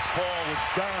 Chris Paul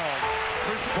was down.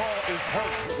 Chris Paul is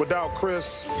hurt. Without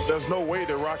Chris, there's no way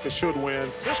the Rockets should win.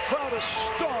 This crowd is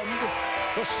stunned.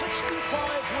 The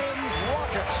 65-win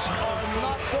Rockets are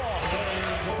knocked off.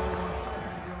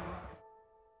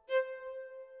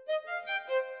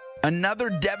 Another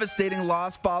devastating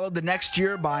loss followed the next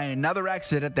year by another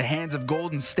exit at the hands of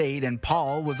Golden State, and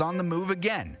Paul was on the move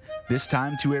again, this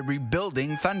time to a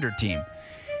rebuilding Thunder team.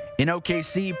 In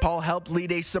OKC, Paul helped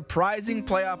lead a surprising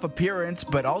playoff appearance,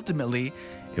 but ultimately,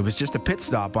 it was just a pit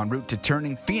stop en route to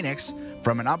turning Phoenix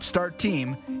from an upstart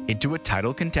team into a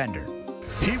title contender.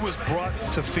 He was brought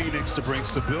to Phoenix to bring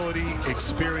stability,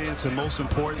 experience, and most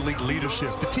importantly,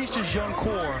 leadership, to teach his young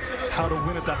core how to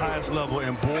win at the highest level.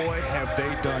 And boy, have they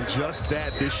done just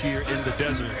that this year in the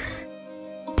desert.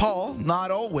 Paul, not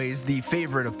always the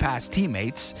favorite of past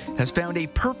teammates, has found a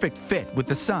perfect fit with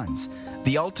the Suns.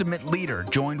 The ultimate leader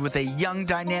joined with a young,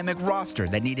 dynamic roster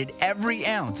that needed every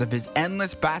ounce of his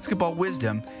endless basketball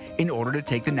wisdom in order to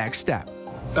take the next step.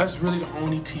 That's really the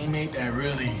only teammate that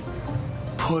really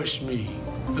pushed me,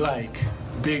 like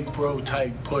big bro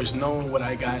type push, knowing what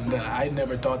I got and that I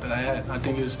never thought that I had. I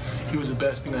think he was the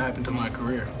best thing that happened to my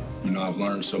career. You know, I've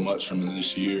learned so much from him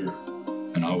this year,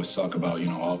 and I always talk about,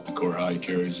 off the court, how he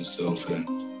carries himself, and,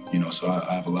 so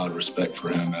I have a lot of respect for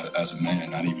him as a man,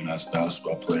 not even as a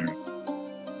basketball player.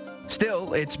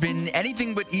 Still, it's been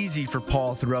anything but easy for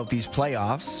Paul throughout these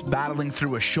playoffs, battling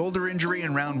through a shoulder injury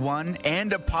in round one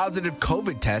and a positive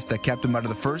COVID test that kept him out of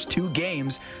the first two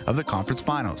games of the conference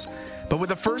finals. But with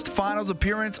the first finals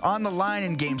appearance on the line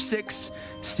in Game 6,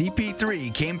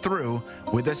 CP3 came through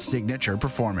with a signature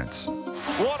performance.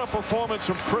 What a performance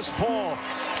from Chris Paul.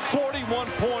 41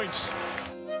 points.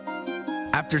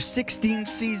 After 16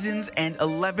 seasons and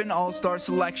 11 All-Star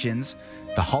selections,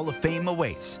 the Hall of Fame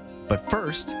awaits. But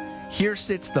first, here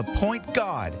sits the point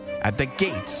god at the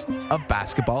gates of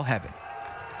basketball heaven.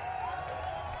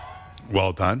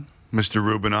 Well done, Mr.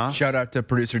 Rubinoff. Shout out to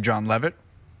producer John Levitt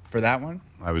for that one.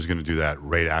 I was going to do that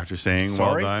right after saying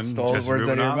Sorry, well done. stole the words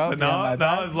out of your mouth. But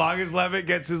no, as long as Levitt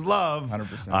gets his love,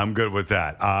 100%. I'm good with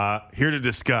that. Here to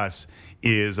discuss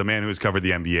is a man who has covered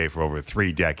the NBA for over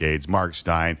 3 decades, Mark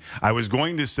Stein. I was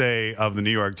going to say of the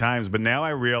New York Times, but now I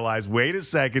realize, wait a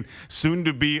second, soon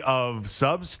to be of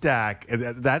Substack.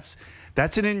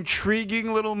 That's an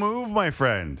intriguing little move, my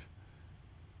friend.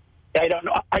 I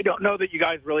don't know that you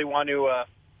guys really want to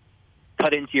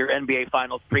cut into your NBA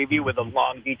Finals preview with a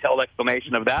long, detailed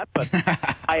explanation of that, but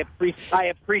I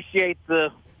appreciate the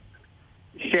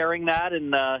sharing that,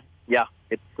 and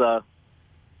it's a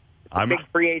big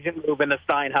free agent move in the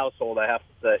Stein household, I have to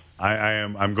say.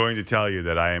 I'm going to tell you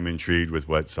that I am intrigued with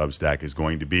what Substack is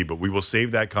going to be, but we will save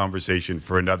that conversation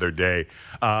for another day.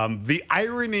 The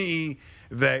irony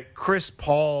that Chris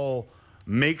Paul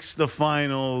makes the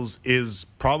finals is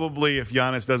probably, if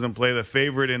Giannis doesn't play, the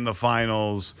favorite in the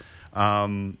finals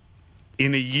in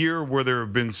a year where there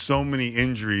have been so many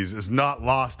injuries is not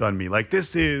lost on me. Like,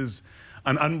 this is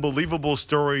an unbelievable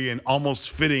story and almost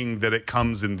fitting that it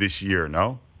comes in this year,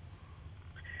 no?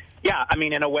 Yeah, I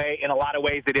mean, in a lot of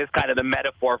ways, it is kind of the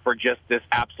metaphor for just this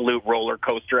absolute roller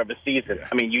coaster of a season. Yeah.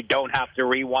 I mean, you don't have to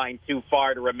rewind too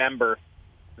far to remember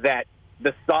that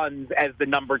the Suns, as the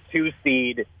number 2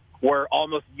 seed, were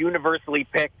almost universally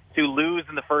picked to lose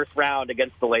in the first round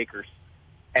against the Lakers.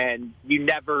 And you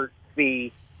never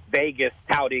see Vegas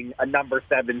touting a number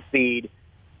 7 seed.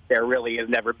 There really has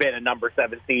never been a number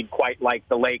 7 seed quite like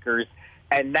the Lakers.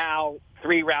 And now,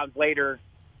 3 rounds later,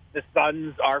 the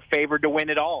Suns are favored to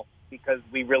win it all because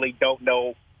we really don't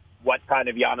know what kind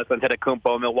of Giannis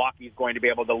Antetokounmpo Milwaukee is going to be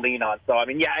able to lean on. So, I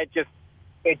mean, yeah,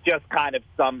 it just kind of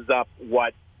sums up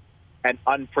what an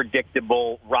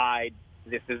unpredictable ride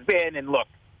this has been. And look,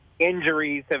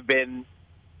 injuries have been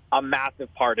a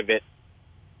massive part of it.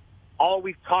 All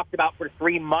we've talked about for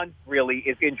 3 months really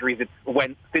is injuries.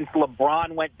 Since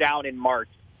LeBron went down in March,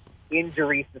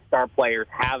 injuries to star players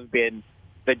have been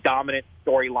the dominant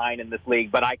storyline in this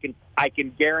league. But I can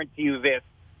guarantee you this: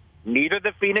 neither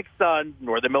the Phoenix Suns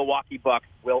nor the Milwaukee Bucks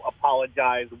will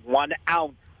apologize 1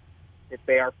 ounce if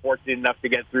they are fortunate enough to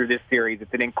get through this series.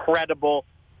 It's an incredible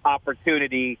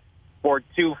opportunity for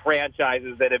 2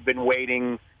 franchises that have been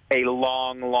waiting a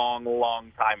long, long,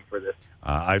 long time for this.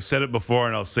 I've said it before,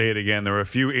 and I'll say it again. There were a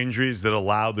few injuries that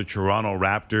allowed the Toronto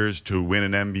Raptors to win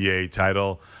an NBA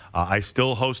title. I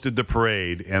still hosted the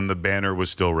parade, and the banner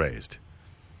was still raised.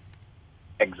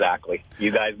 Exactly. You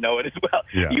guys know it as well.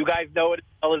 Yeah. You guys know it as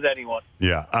well as anyone.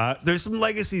 Yeah. There's some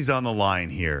legacies on the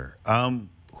line here.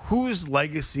 whose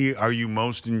legacy are you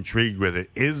most intrigued with?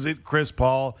 Is it Chris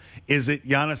Paul? Is it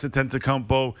Giannis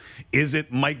Antetokounmpo? Is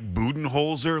it Mike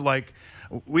Budenholzer? Like,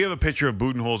 we have a picture of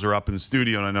Budenholzer up in the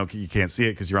studio, and I know you can't see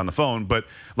it because you're on the phone, but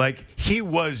like, he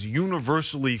was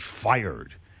universally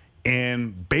fired.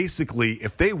 And basically,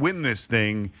 if they win this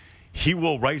thing, he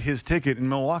will write his ticket in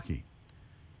Milwaukee.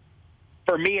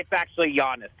 For me, it's actually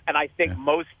Giannis. And I think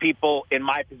most people in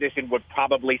my position would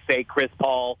probably say Chris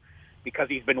Paul because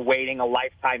he's been waiting a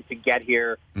lifetime to get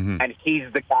here. Mm-hmm. And he's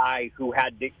the guy who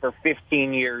had, for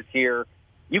 15 years here,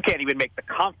 you can't even make the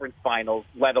conference finals,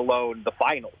 let alone the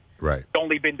finals. Right. It's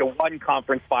only been to one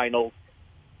conference finals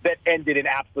that ended in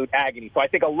absolute agony. So I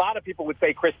think a lot of people would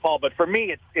say Chris Paul, but for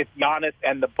me, it's Giannis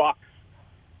and the Bucks,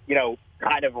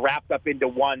 kind of wrapped up into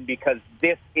one, because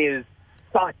this is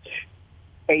such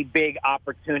a big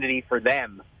opportunity for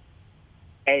them.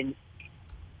 And,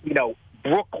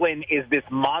 Brooklyn is this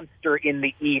monster in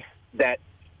the East that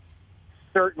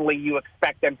certainly you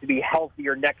expect them to be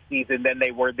healthier next season than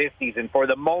they were this season. For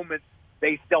the moment,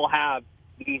 they still have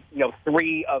these,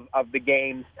 3 of the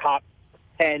game's top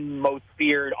 10 most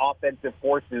feared offensive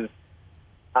forces.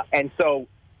 And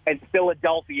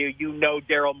Philadelphia,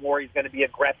 Daryl Morey is going to be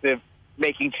aggressive,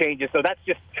 making changes. So that's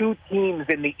just 2 teams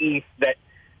in the East that,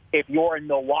 if you're in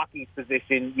Milwaukee's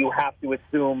position, you have to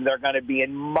assume they're going to be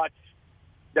much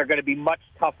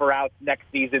tougher outs next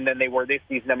season than they were this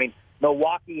season. I mean,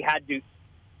 Milwaukee had to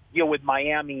deal with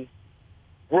Miami,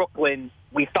 Brooklyn.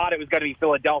 We thought it was going to be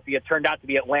Philadelphia. It turned out to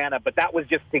be Atlanta, but that was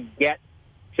just to get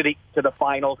to the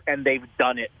finals, and they've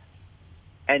done it.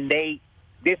 And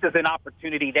this is an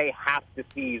opportunity they have to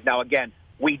seize. Now, again,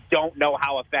 we don't know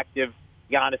how effective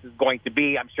Giannis is going to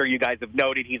be. I'm sure you guys have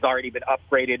noted he's already been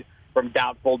upgraded from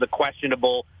doubtful to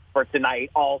questionable for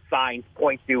tonight. All signs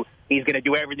point to he's going to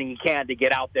do everything he can to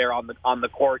get out there on the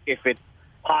court if it's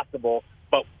possible.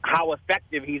 But how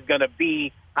effective he's going to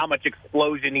be, how much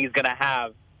explosion he's going to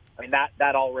have, I mean,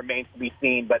 that all remains to be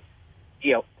seen. But,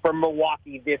 for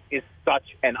Milwaukee, this is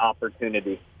such an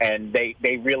opportunity, and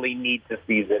they really need to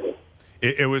seize it.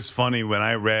 It was funny when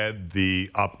I read the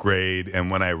upgrade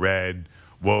and when I read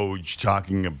Woj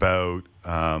talking about,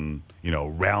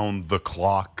 round the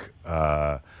clock,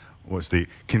 was the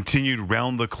continued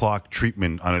round the clock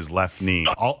treatment on his left knee.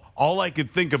 All I could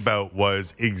think about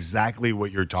was exactly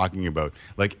what you're talking about.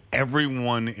 Like,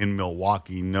 everyone in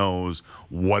Milwaukee knows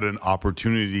what an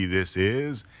opportunity this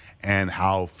is and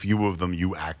how few of them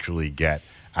you actually get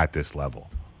at this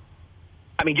level.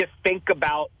 I mean, just think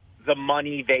about the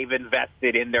money they've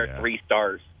invested in their 3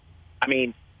 stars. I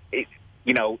mean, it's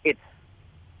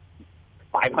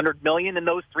 $500 million in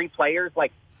those 3 players.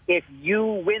 Like, if you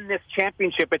win this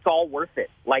championship, it's all worth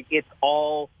it. Like, it's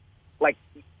all, like,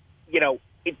 the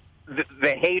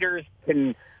haters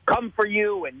can come for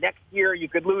you, and next year you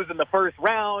could lose in the first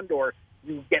round, or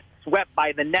you get swept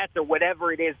by the Nets, or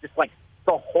whatever it is. Just like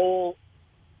the whole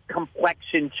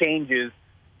complexion changes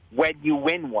when you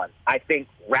win one. I think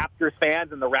Raptors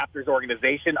fans and the Raptors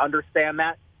organization understand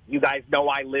that. You guys know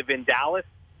I live in Dallas.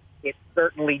 It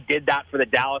certainly did that for the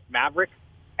Dallas Mavericks.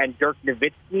 And Dirk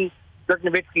Nowitzki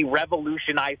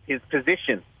revolutionized his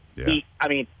position. Yeah.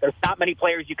 There's not many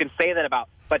players you can say that about.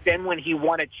 But then when he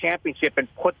won a championship and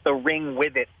put the ring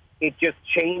with it, it just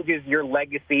changes your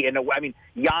legacy in a way. I mean,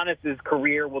 Giannis's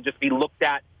career will just be looked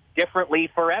at differently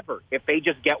forever if they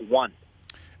just get one.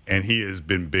 And he has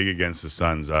been big against the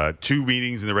Suns. 2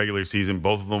 meetings in the regular season,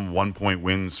 both of them 1-point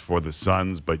wins for the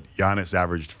Suns, but Giannis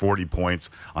averaged 40 points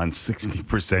on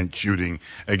 60% shooting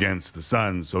against the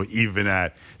Suns. So even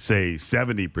at, say,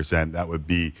 70%, that would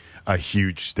be a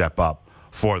huge step up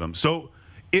for them. So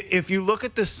if you look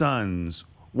at the Suns,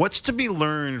 what's to be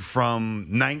learned from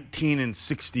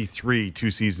 19-63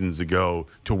 2 seasons ago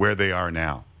to where they are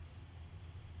now?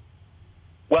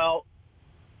 Well,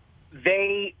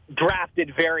 they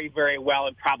drafted very, very well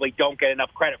and probably don't get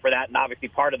enough credit for that. And obviously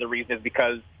part of the reason is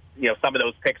because, some of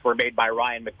those picks were made by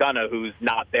Ryan McDonough, who's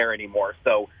not there anymore.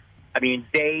 So, I mean,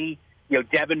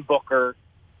 Devin Booker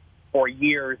for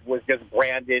years was just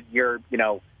branded, you're,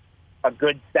 a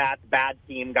good stats, bad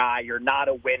team guy. You're not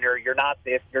a winner. You're not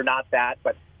this, you're not that.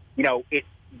 But, it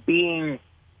being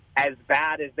as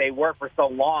bad as they were for so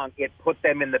long, it put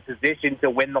them in the position to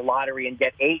win the lottery and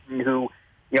get Ayton, who,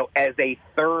 as a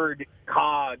third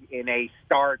cog in a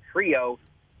star trio,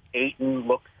 Ayton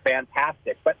looks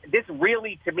fantastic. But this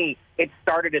really, to me, it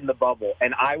started in the bubble.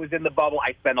 And I was in the bubble.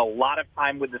 I spent a lot of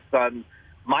time with the Suns.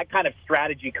 My kind of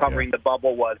strategy covering the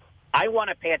bubble was I want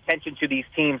to pay attention to these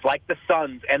teams like the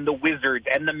Suns and the Wizards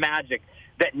and the Magic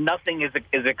that nothing is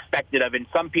expected of. And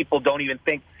some people don't even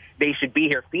think they should be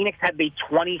here. Phoenix had the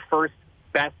 21st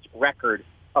best record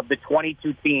of the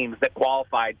 22 teams that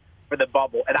qualified for the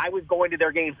bubble. And I was going to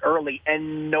their games early,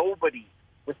 and nobody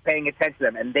was paying attention to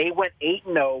them. And they went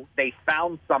 8-0. They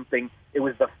found something. It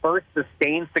was the first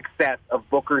sustained success of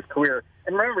Booker's career.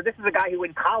 And remember, this is a guy who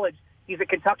in college, he's at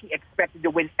Kentucky expected to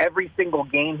win every single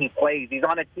game he plays. He's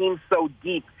on a team so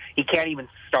deep, he can't even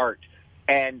start.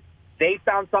 And they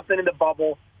found something in the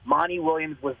bubble. Monty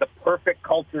Williams was the perfect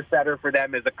culture setter for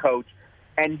them as a coach.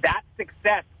 And that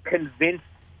success convinced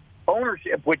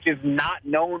ownership, which is not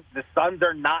known. The Suns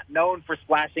are not known for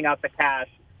splashing out the cash.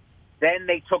 Then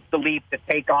they took the leap to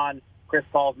take on Chris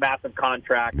Paul's massive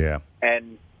contract. Yeah.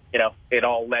 And, it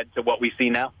all led to what we see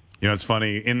now. It's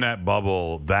funny. In that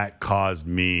bubble, that caused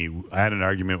me. I had an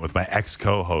argument with my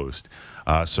ex-co-host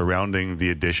surrounding the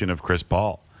addition of Chris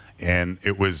Paul. And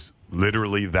it was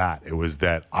literally that. It was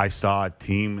that I saw a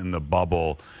team in the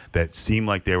bubble that seemed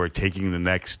like they were taking the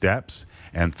next steps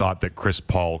and thought that Chris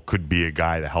Paul could be a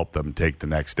guy to help them take the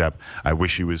next step. I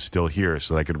wish he was still here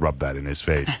so I could rub that in his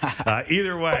face.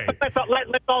 Either way.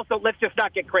 Let's just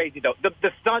not get crazy, though.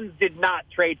 The Suns did not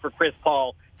trade for Chris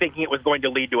Paul thinking it was going to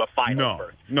lead to a final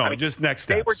berth. No, just next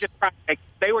steps.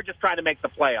 They were just trying to make the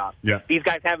playoffs. Yeah. These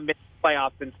guys haven't been in the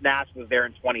playoffs since Nash was there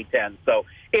in 2010, so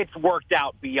it's worked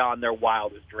out beyond their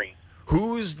wildest dreams.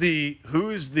 Who's the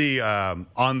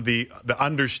on the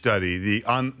understudy,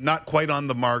 not quite on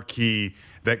the marquee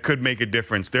that could make a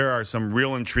difference? There are some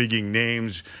real intriguing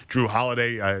names. Drew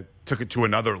Holiday took it to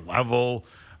another level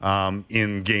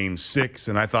in Game 6,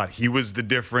 and I thought he was the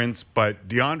difference. But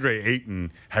DeAndre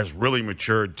Ayton has really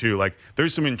matured too. Like,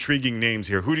 there's some intriguing names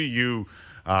here. Who do you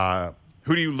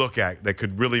look at that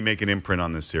could really make an imprint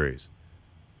on this series?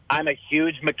 I'm a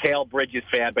huge Mikal Bridges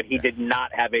fan, but he did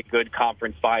not have a good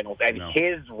conference finals. And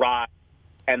his rise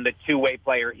and the two-way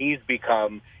player he's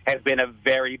become has been a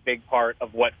very big part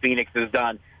of what Phoenix has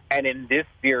done. And in this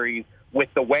series, with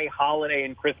the way Holiday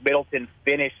and Chris Middleton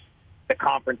finished the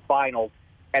conference finals,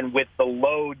 and with the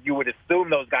load you would assume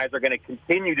those guys are going to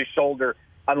continue to shoulder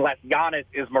unless Giannis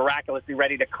is miraculously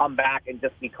ready to come back and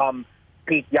just become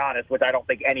peak Giannis, which I don't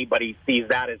think anybody sees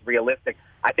that as realistic.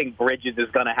 I think Bridges is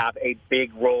going to have a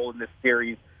big role in this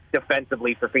series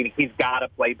defensively for Phoenix. He's got to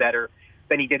play better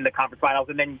than he did in the conference finals.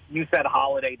 And then you said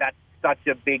Holiday. That's such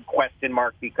a big question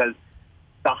mark because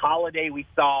the Holiday we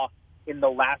saw in the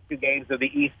last two games of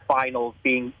the East Finals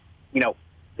being,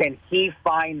 can he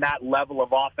find that level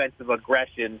of offensive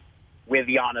aggression with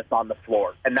Giannis on the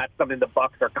floor? And that's something the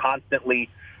Bucks are constantly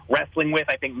wrestling with.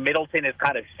 I think Middleton has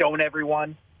kind of shown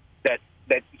everyone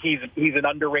that he's an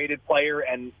underrated player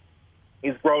and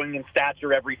is growing in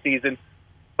stature every season.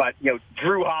 But,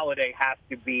 Drew Holiday has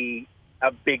to be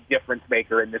a big difference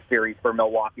maker in this series for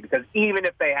Milwaukee because even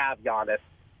if they have Giannis,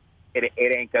 it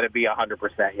ain't going to be 100%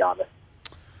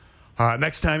 Giannis.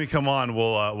 Next time you come on,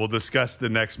 we'll discuss the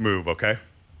next move, okay?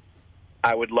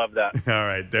 I would love that. All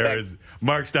right. There is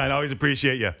Mark Stein. Always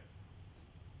appreciate you.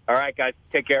 All right, guys.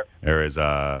 Take care. There is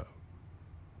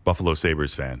Buffalo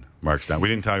Sabres fan, Mark Stein. We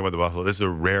didn't talk about the Buffalo. This is a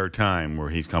rare time where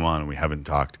he's come on and we haven't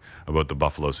talked about the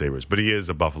Buffalo Sabres. But he is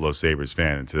a Buffalo Sabres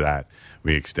fan, and to that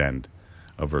we extend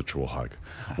a virtual hug.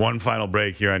 One final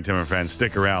break here on Tim and Friends.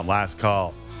 Stick around. Last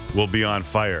call will be on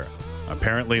fire.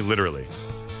 Apparently, literally.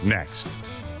 Next,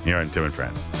 here on Tim and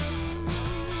Friends.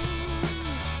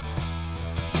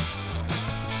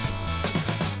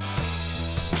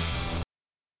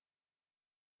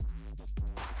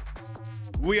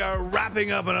 We are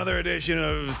wrapping up another edition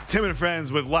of Tim and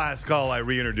Friends with Last Call. I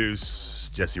reintroduce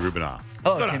Jesse Rubinoff.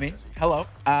 Hello, Timmy. Hello.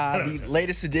 The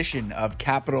latest edition of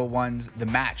Capital One's The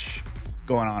Match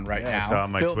going on right now. I saw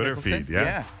on my Phil Twitter Mickelson, feed.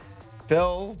 Yeah.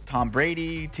 Phil, Tom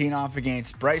Brady teeing off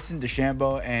against Bryson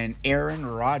DeChambeau and Aaron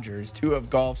Rodgers, two of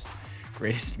golf's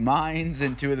greatest minds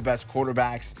and two of the best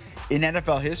quarterbacks in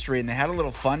NFL history. And they had a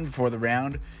little fun before the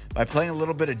round by playing a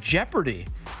little bit of Jeopardy.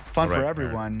 Fun for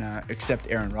everyone, except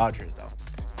Aaron Rodgers, though.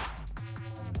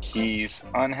 He's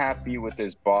unhappy with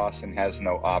his boss and has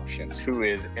no options. Who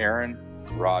is Aaron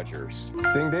Rodgers?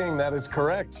 Ding, ding. That is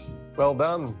correct. Well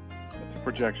done. That's a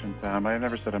projection, Tom. I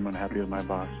never said I'm unhappy with my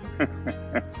boss.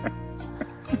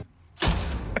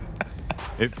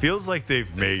 It feels like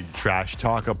they've made trash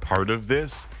talk a part of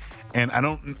this, and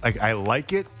I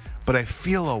like it, but I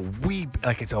feel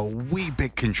it's a wee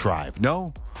bit contrived.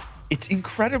 No, it's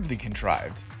incredibly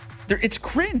contrived. It's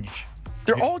cringe.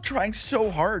 They're all trying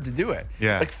so hard to do it.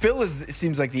 Yeah. Like Phil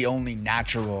seems like the only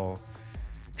natural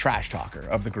trash talker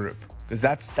of the group because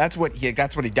that's what he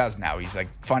does now. He's like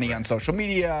funny on social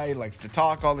media. He likes to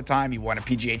talk all the time. He won a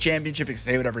PGA championship. He can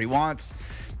say whatever he wants.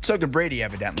 So did Brady,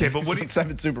 evidently. Okay, but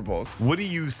 7 Super Bowls. What do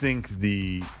you think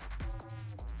the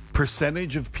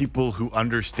percentage of people who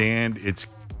understand it's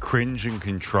cringe and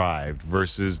contrived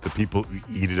versus the people who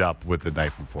eat it up with a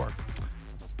knife and fork?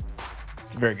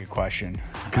 It's a very good question.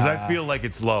 Because I feel like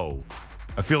it's low.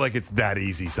 I feel like it's that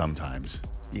easy sometimes.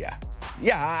 Yeah,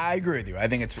 I agree with you. I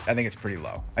think it's pretty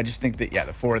low. I just think that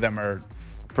the four of them are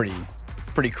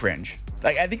pretty cringe.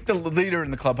 Like, I think the leader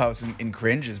in the clubhouse in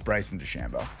cringe is Bryson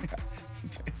DeChambeau.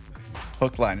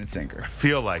 Hook, line, and sinker. I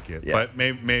feel like it, but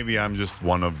maybe I'm just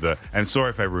one of the. And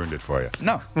sorry if I ruined it for you.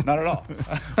 No, not at all.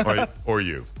 or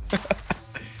you.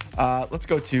 Let's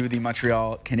go to the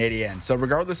Montreal Canadiens. So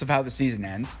regardless of how the season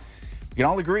ends, we can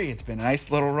all agree it's been a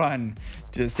nice little run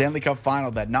to the Stanley Cup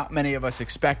final that not many of us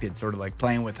expected, sort of like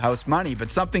playing with house money.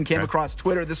 But something came across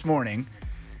Twitter this morning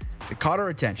that caught our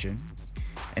attention,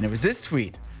 and it was this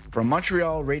tweet from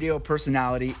Montreal radio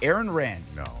personality Aaron Rand.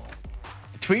 No.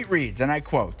 The tweet reads, and I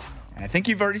quote, and I think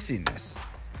you've already seen this: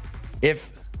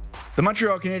 if the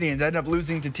Montreal Canadiens end up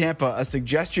losing to Tampa, a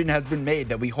suggestion has been made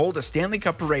that we hold a Stanley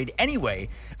Cup parade anyway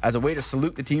as a way to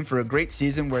salute the team for a great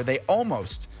season where they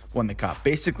almost won the cup.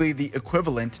 Basically the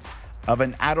equivalent of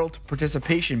an adult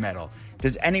participation medal.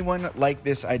 Does anyone like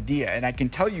this idea? And I can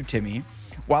tell you, Timmy,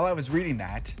 while I was reading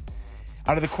that,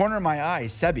 out of the corner of my eye,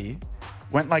 Sebi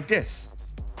went like this.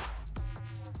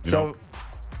 Do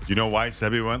you know why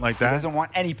Sebi went like that? He doesn't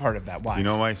want any part of that. Why? You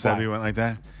know why Sebi went like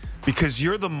that? Because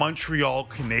you're the Montreal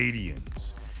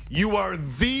Canadiens. You are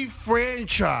the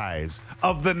franchise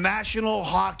of the National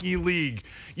Hockey League.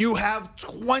 You have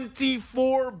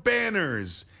 24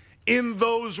 banners in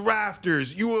those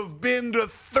rafters. You have been to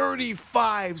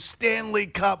 35 Stanley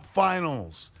Cup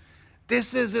finals.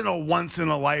 This isn't a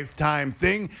once-in-a-lifetime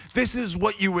thing. This is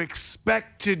what you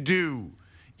expect to do.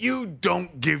 You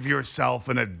don't give yourself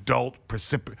an adult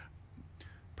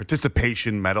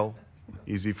participation medal,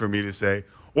 easy for me to say,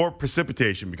 or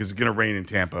precipitation because it's going to rain in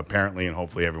Tampa apparently, and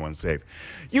hopefully everyone's safe.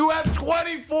 You have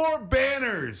 24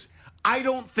 banners. I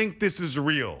don't think this is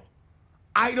real.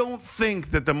 I don't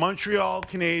think that the Montreal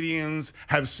Canadiens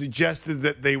have suggested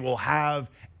that they will have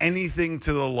anything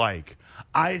to the like.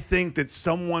 I think that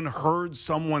someone heard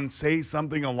someone say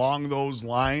something along those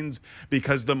lines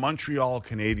because the Montreal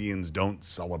Canadiens don't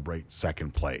celebrate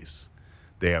second place.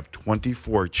 They have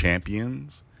 24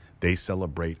 champions. They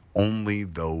celebrate only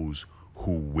those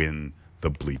who win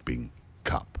the bleeping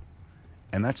cup.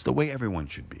 And that's the way everyone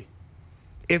should be.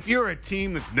 If you're a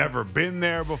team that's never been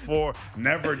there before,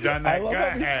 never done that, I love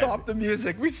how we stopped the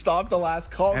music. We stopped the last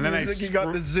call and music. You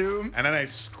got the Zoom. And then I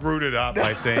screwed it up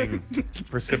by saying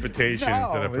precipitation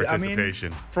instead of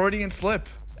participation. Freudian slip.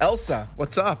 Elsa,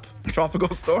 what's up? Tropical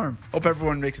storm. Hope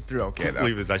everyone makes it through okay, I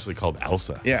believe it's actually called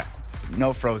Elsa. Yeah.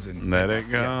 No Frozen. Let it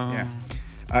go. Yeah.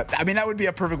 That would be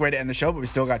a perfect way to end the show, but we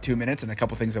still got 2 minutes and a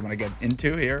couple things I want to get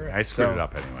into here. I screwed it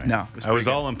up anyway. No. I was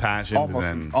all impassioned.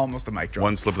 Almost a mic drop.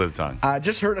 One slip at a time.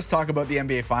 Just heard us talk about the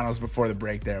NBA Finals before the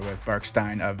break there with Bark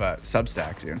Stein of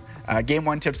Substack soon. Game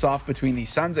 1 tips off between the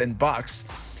Suns and Bucks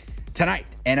tonight,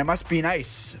 and it must be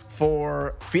nice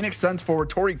for Phoenix Suns forward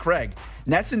Torrey Craig.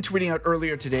 Nesson tweeting out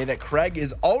earlier today that Craig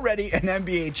is already an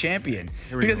NBA champion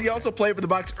because he also played for the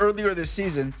Bucks earlier this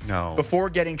season before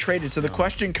getting traded. So the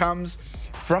question comes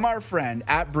from our friend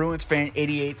at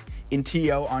BruinsFan88 in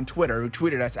TO on Twitter, who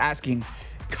tweeted us asking,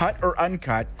 cut or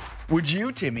uncut, would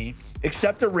you, Timmy,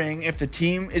 accept a ring if the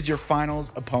team is your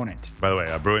finals opponent? By the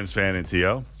way, a Bruins fan in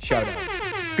TO. Shout out.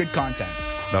 Good content.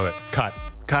 Love it. Cut.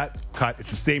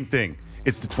 It's the same thing.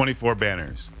 It's the 24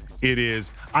 banners. It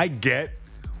is. I get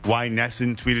why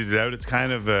Nesson tweeted it out. It's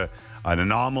kind of an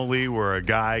anomaly where a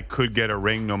guy could get a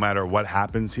ring no matter what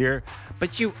happens here.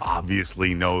 But you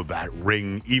obviously know that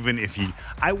ring, even if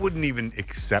I wouldn't even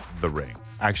accept the ring.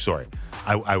 Actually,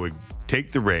 sorry. I would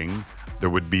take the ring. There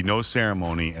would be no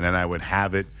ceremony, and then I would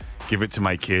have it, give it to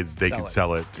my kids. They could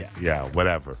sell it. Yeah,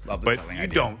 whatever. But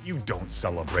you don't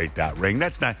celebrate that ring.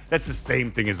 That's the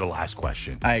same thing as the last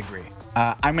question. I agree.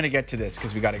 I'm going to get to this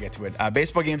because we got to get to it.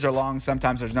 Baseball games are long.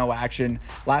 Sometimes there's no action.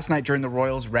 Last night during the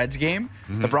Royals-Reds game,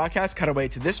 the broadcast cut away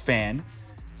to this fan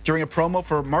during a promo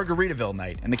for Margaritaville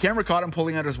night. And the camera caught him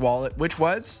pulling out his wallet, which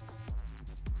was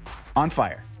on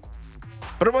fire.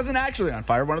 But it wasn't actually on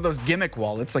fire. One of those gimmick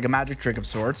wallets, like a magic trick of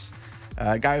sorts.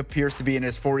 A guy who appears to be in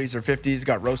his 40s or 50s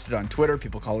got roasted on Twitter.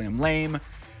 People calling him lame.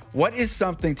 What is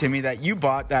something, Timmy, that you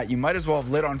bought that you might as well have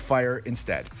lit on fire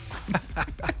instead?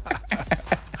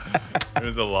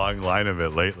 There's a long line of it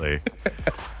lately.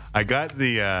 I got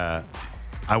the,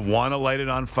 I want to light it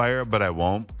on fire, but I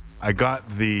won't. I got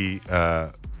the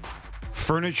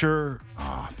furniture,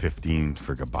 15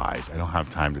 for goodbyes. I don't have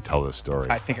time to tell this story.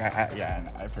 I think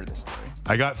I've heard this story.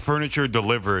 I got furniture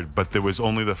delivered, but there was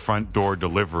only the front door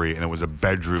delivery, and it was a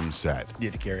bedroom set. You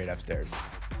had to carry it upstairs.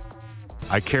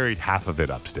 I carried half of it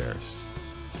upstairs.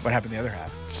 What happened the other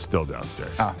half? Still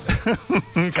downstairs. Oh.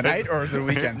 Tonight, or is it a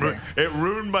weekend thing? It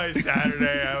ruined my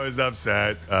Saturday. I was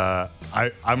upset. I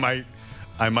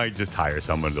might just hire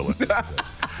someone to lift it.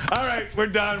 All right, we're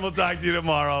done. We'll talk to you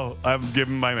tomorrow. I'm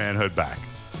giving my manhood back.